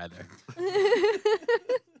Twitter either.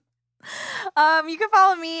 You can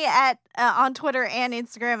follow me at on Twitter and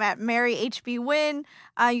Instagram at MaryHBWin.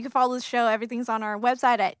 You can follow the show. Everything's on our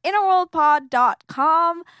website at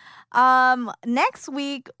innerworldpod.com. Next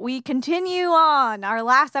week, we continue on our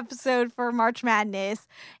last episode for March Madness,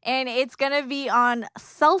 and it's going to be on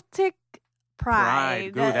Celtic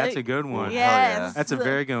Pride. Ooh, that's a good one. Yes. That's a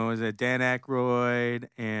very good one. Was it Dan Aykroyd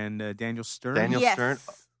and Daniel Stern? Daniel Yes. Stern.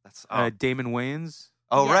 That's Damon Wayans.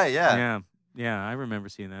 oh Yes. right, yeah. Yeah, I remember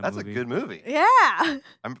seeing that That's movie. a good movie. Yeah.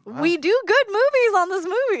 We do good movies on this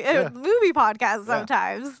movie podcast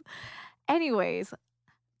sometimes. Anyways.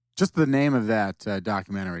 Just the name of that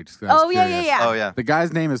documentary. Just 'cause I was Oh, yeah. curious. Oh yeah. The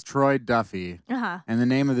guy's name is Troy Duffy, Uh-huh. and the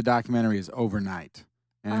name of the documentary is Overnight.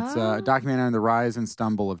 And it's Oh. a documentary on the rise and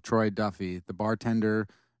stumble of Troy Duffy, the bartender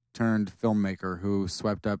turned filmmaker who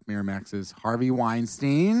swept up Miramax's Harvey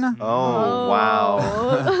Weinstein Oh, wow.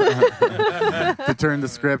 to turn the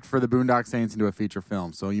script for the Boondock Saints into a feature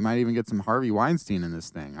film. So you might even get some Harvey Weinstein in this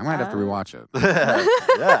thing. I might have to rewatch it.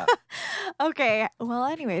 Yeah. Okay. Well,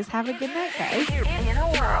 anyways, have a good night, guys. In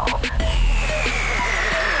a world.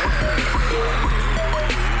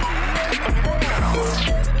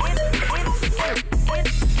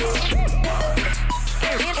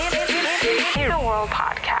 In a World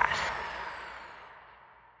Podcast.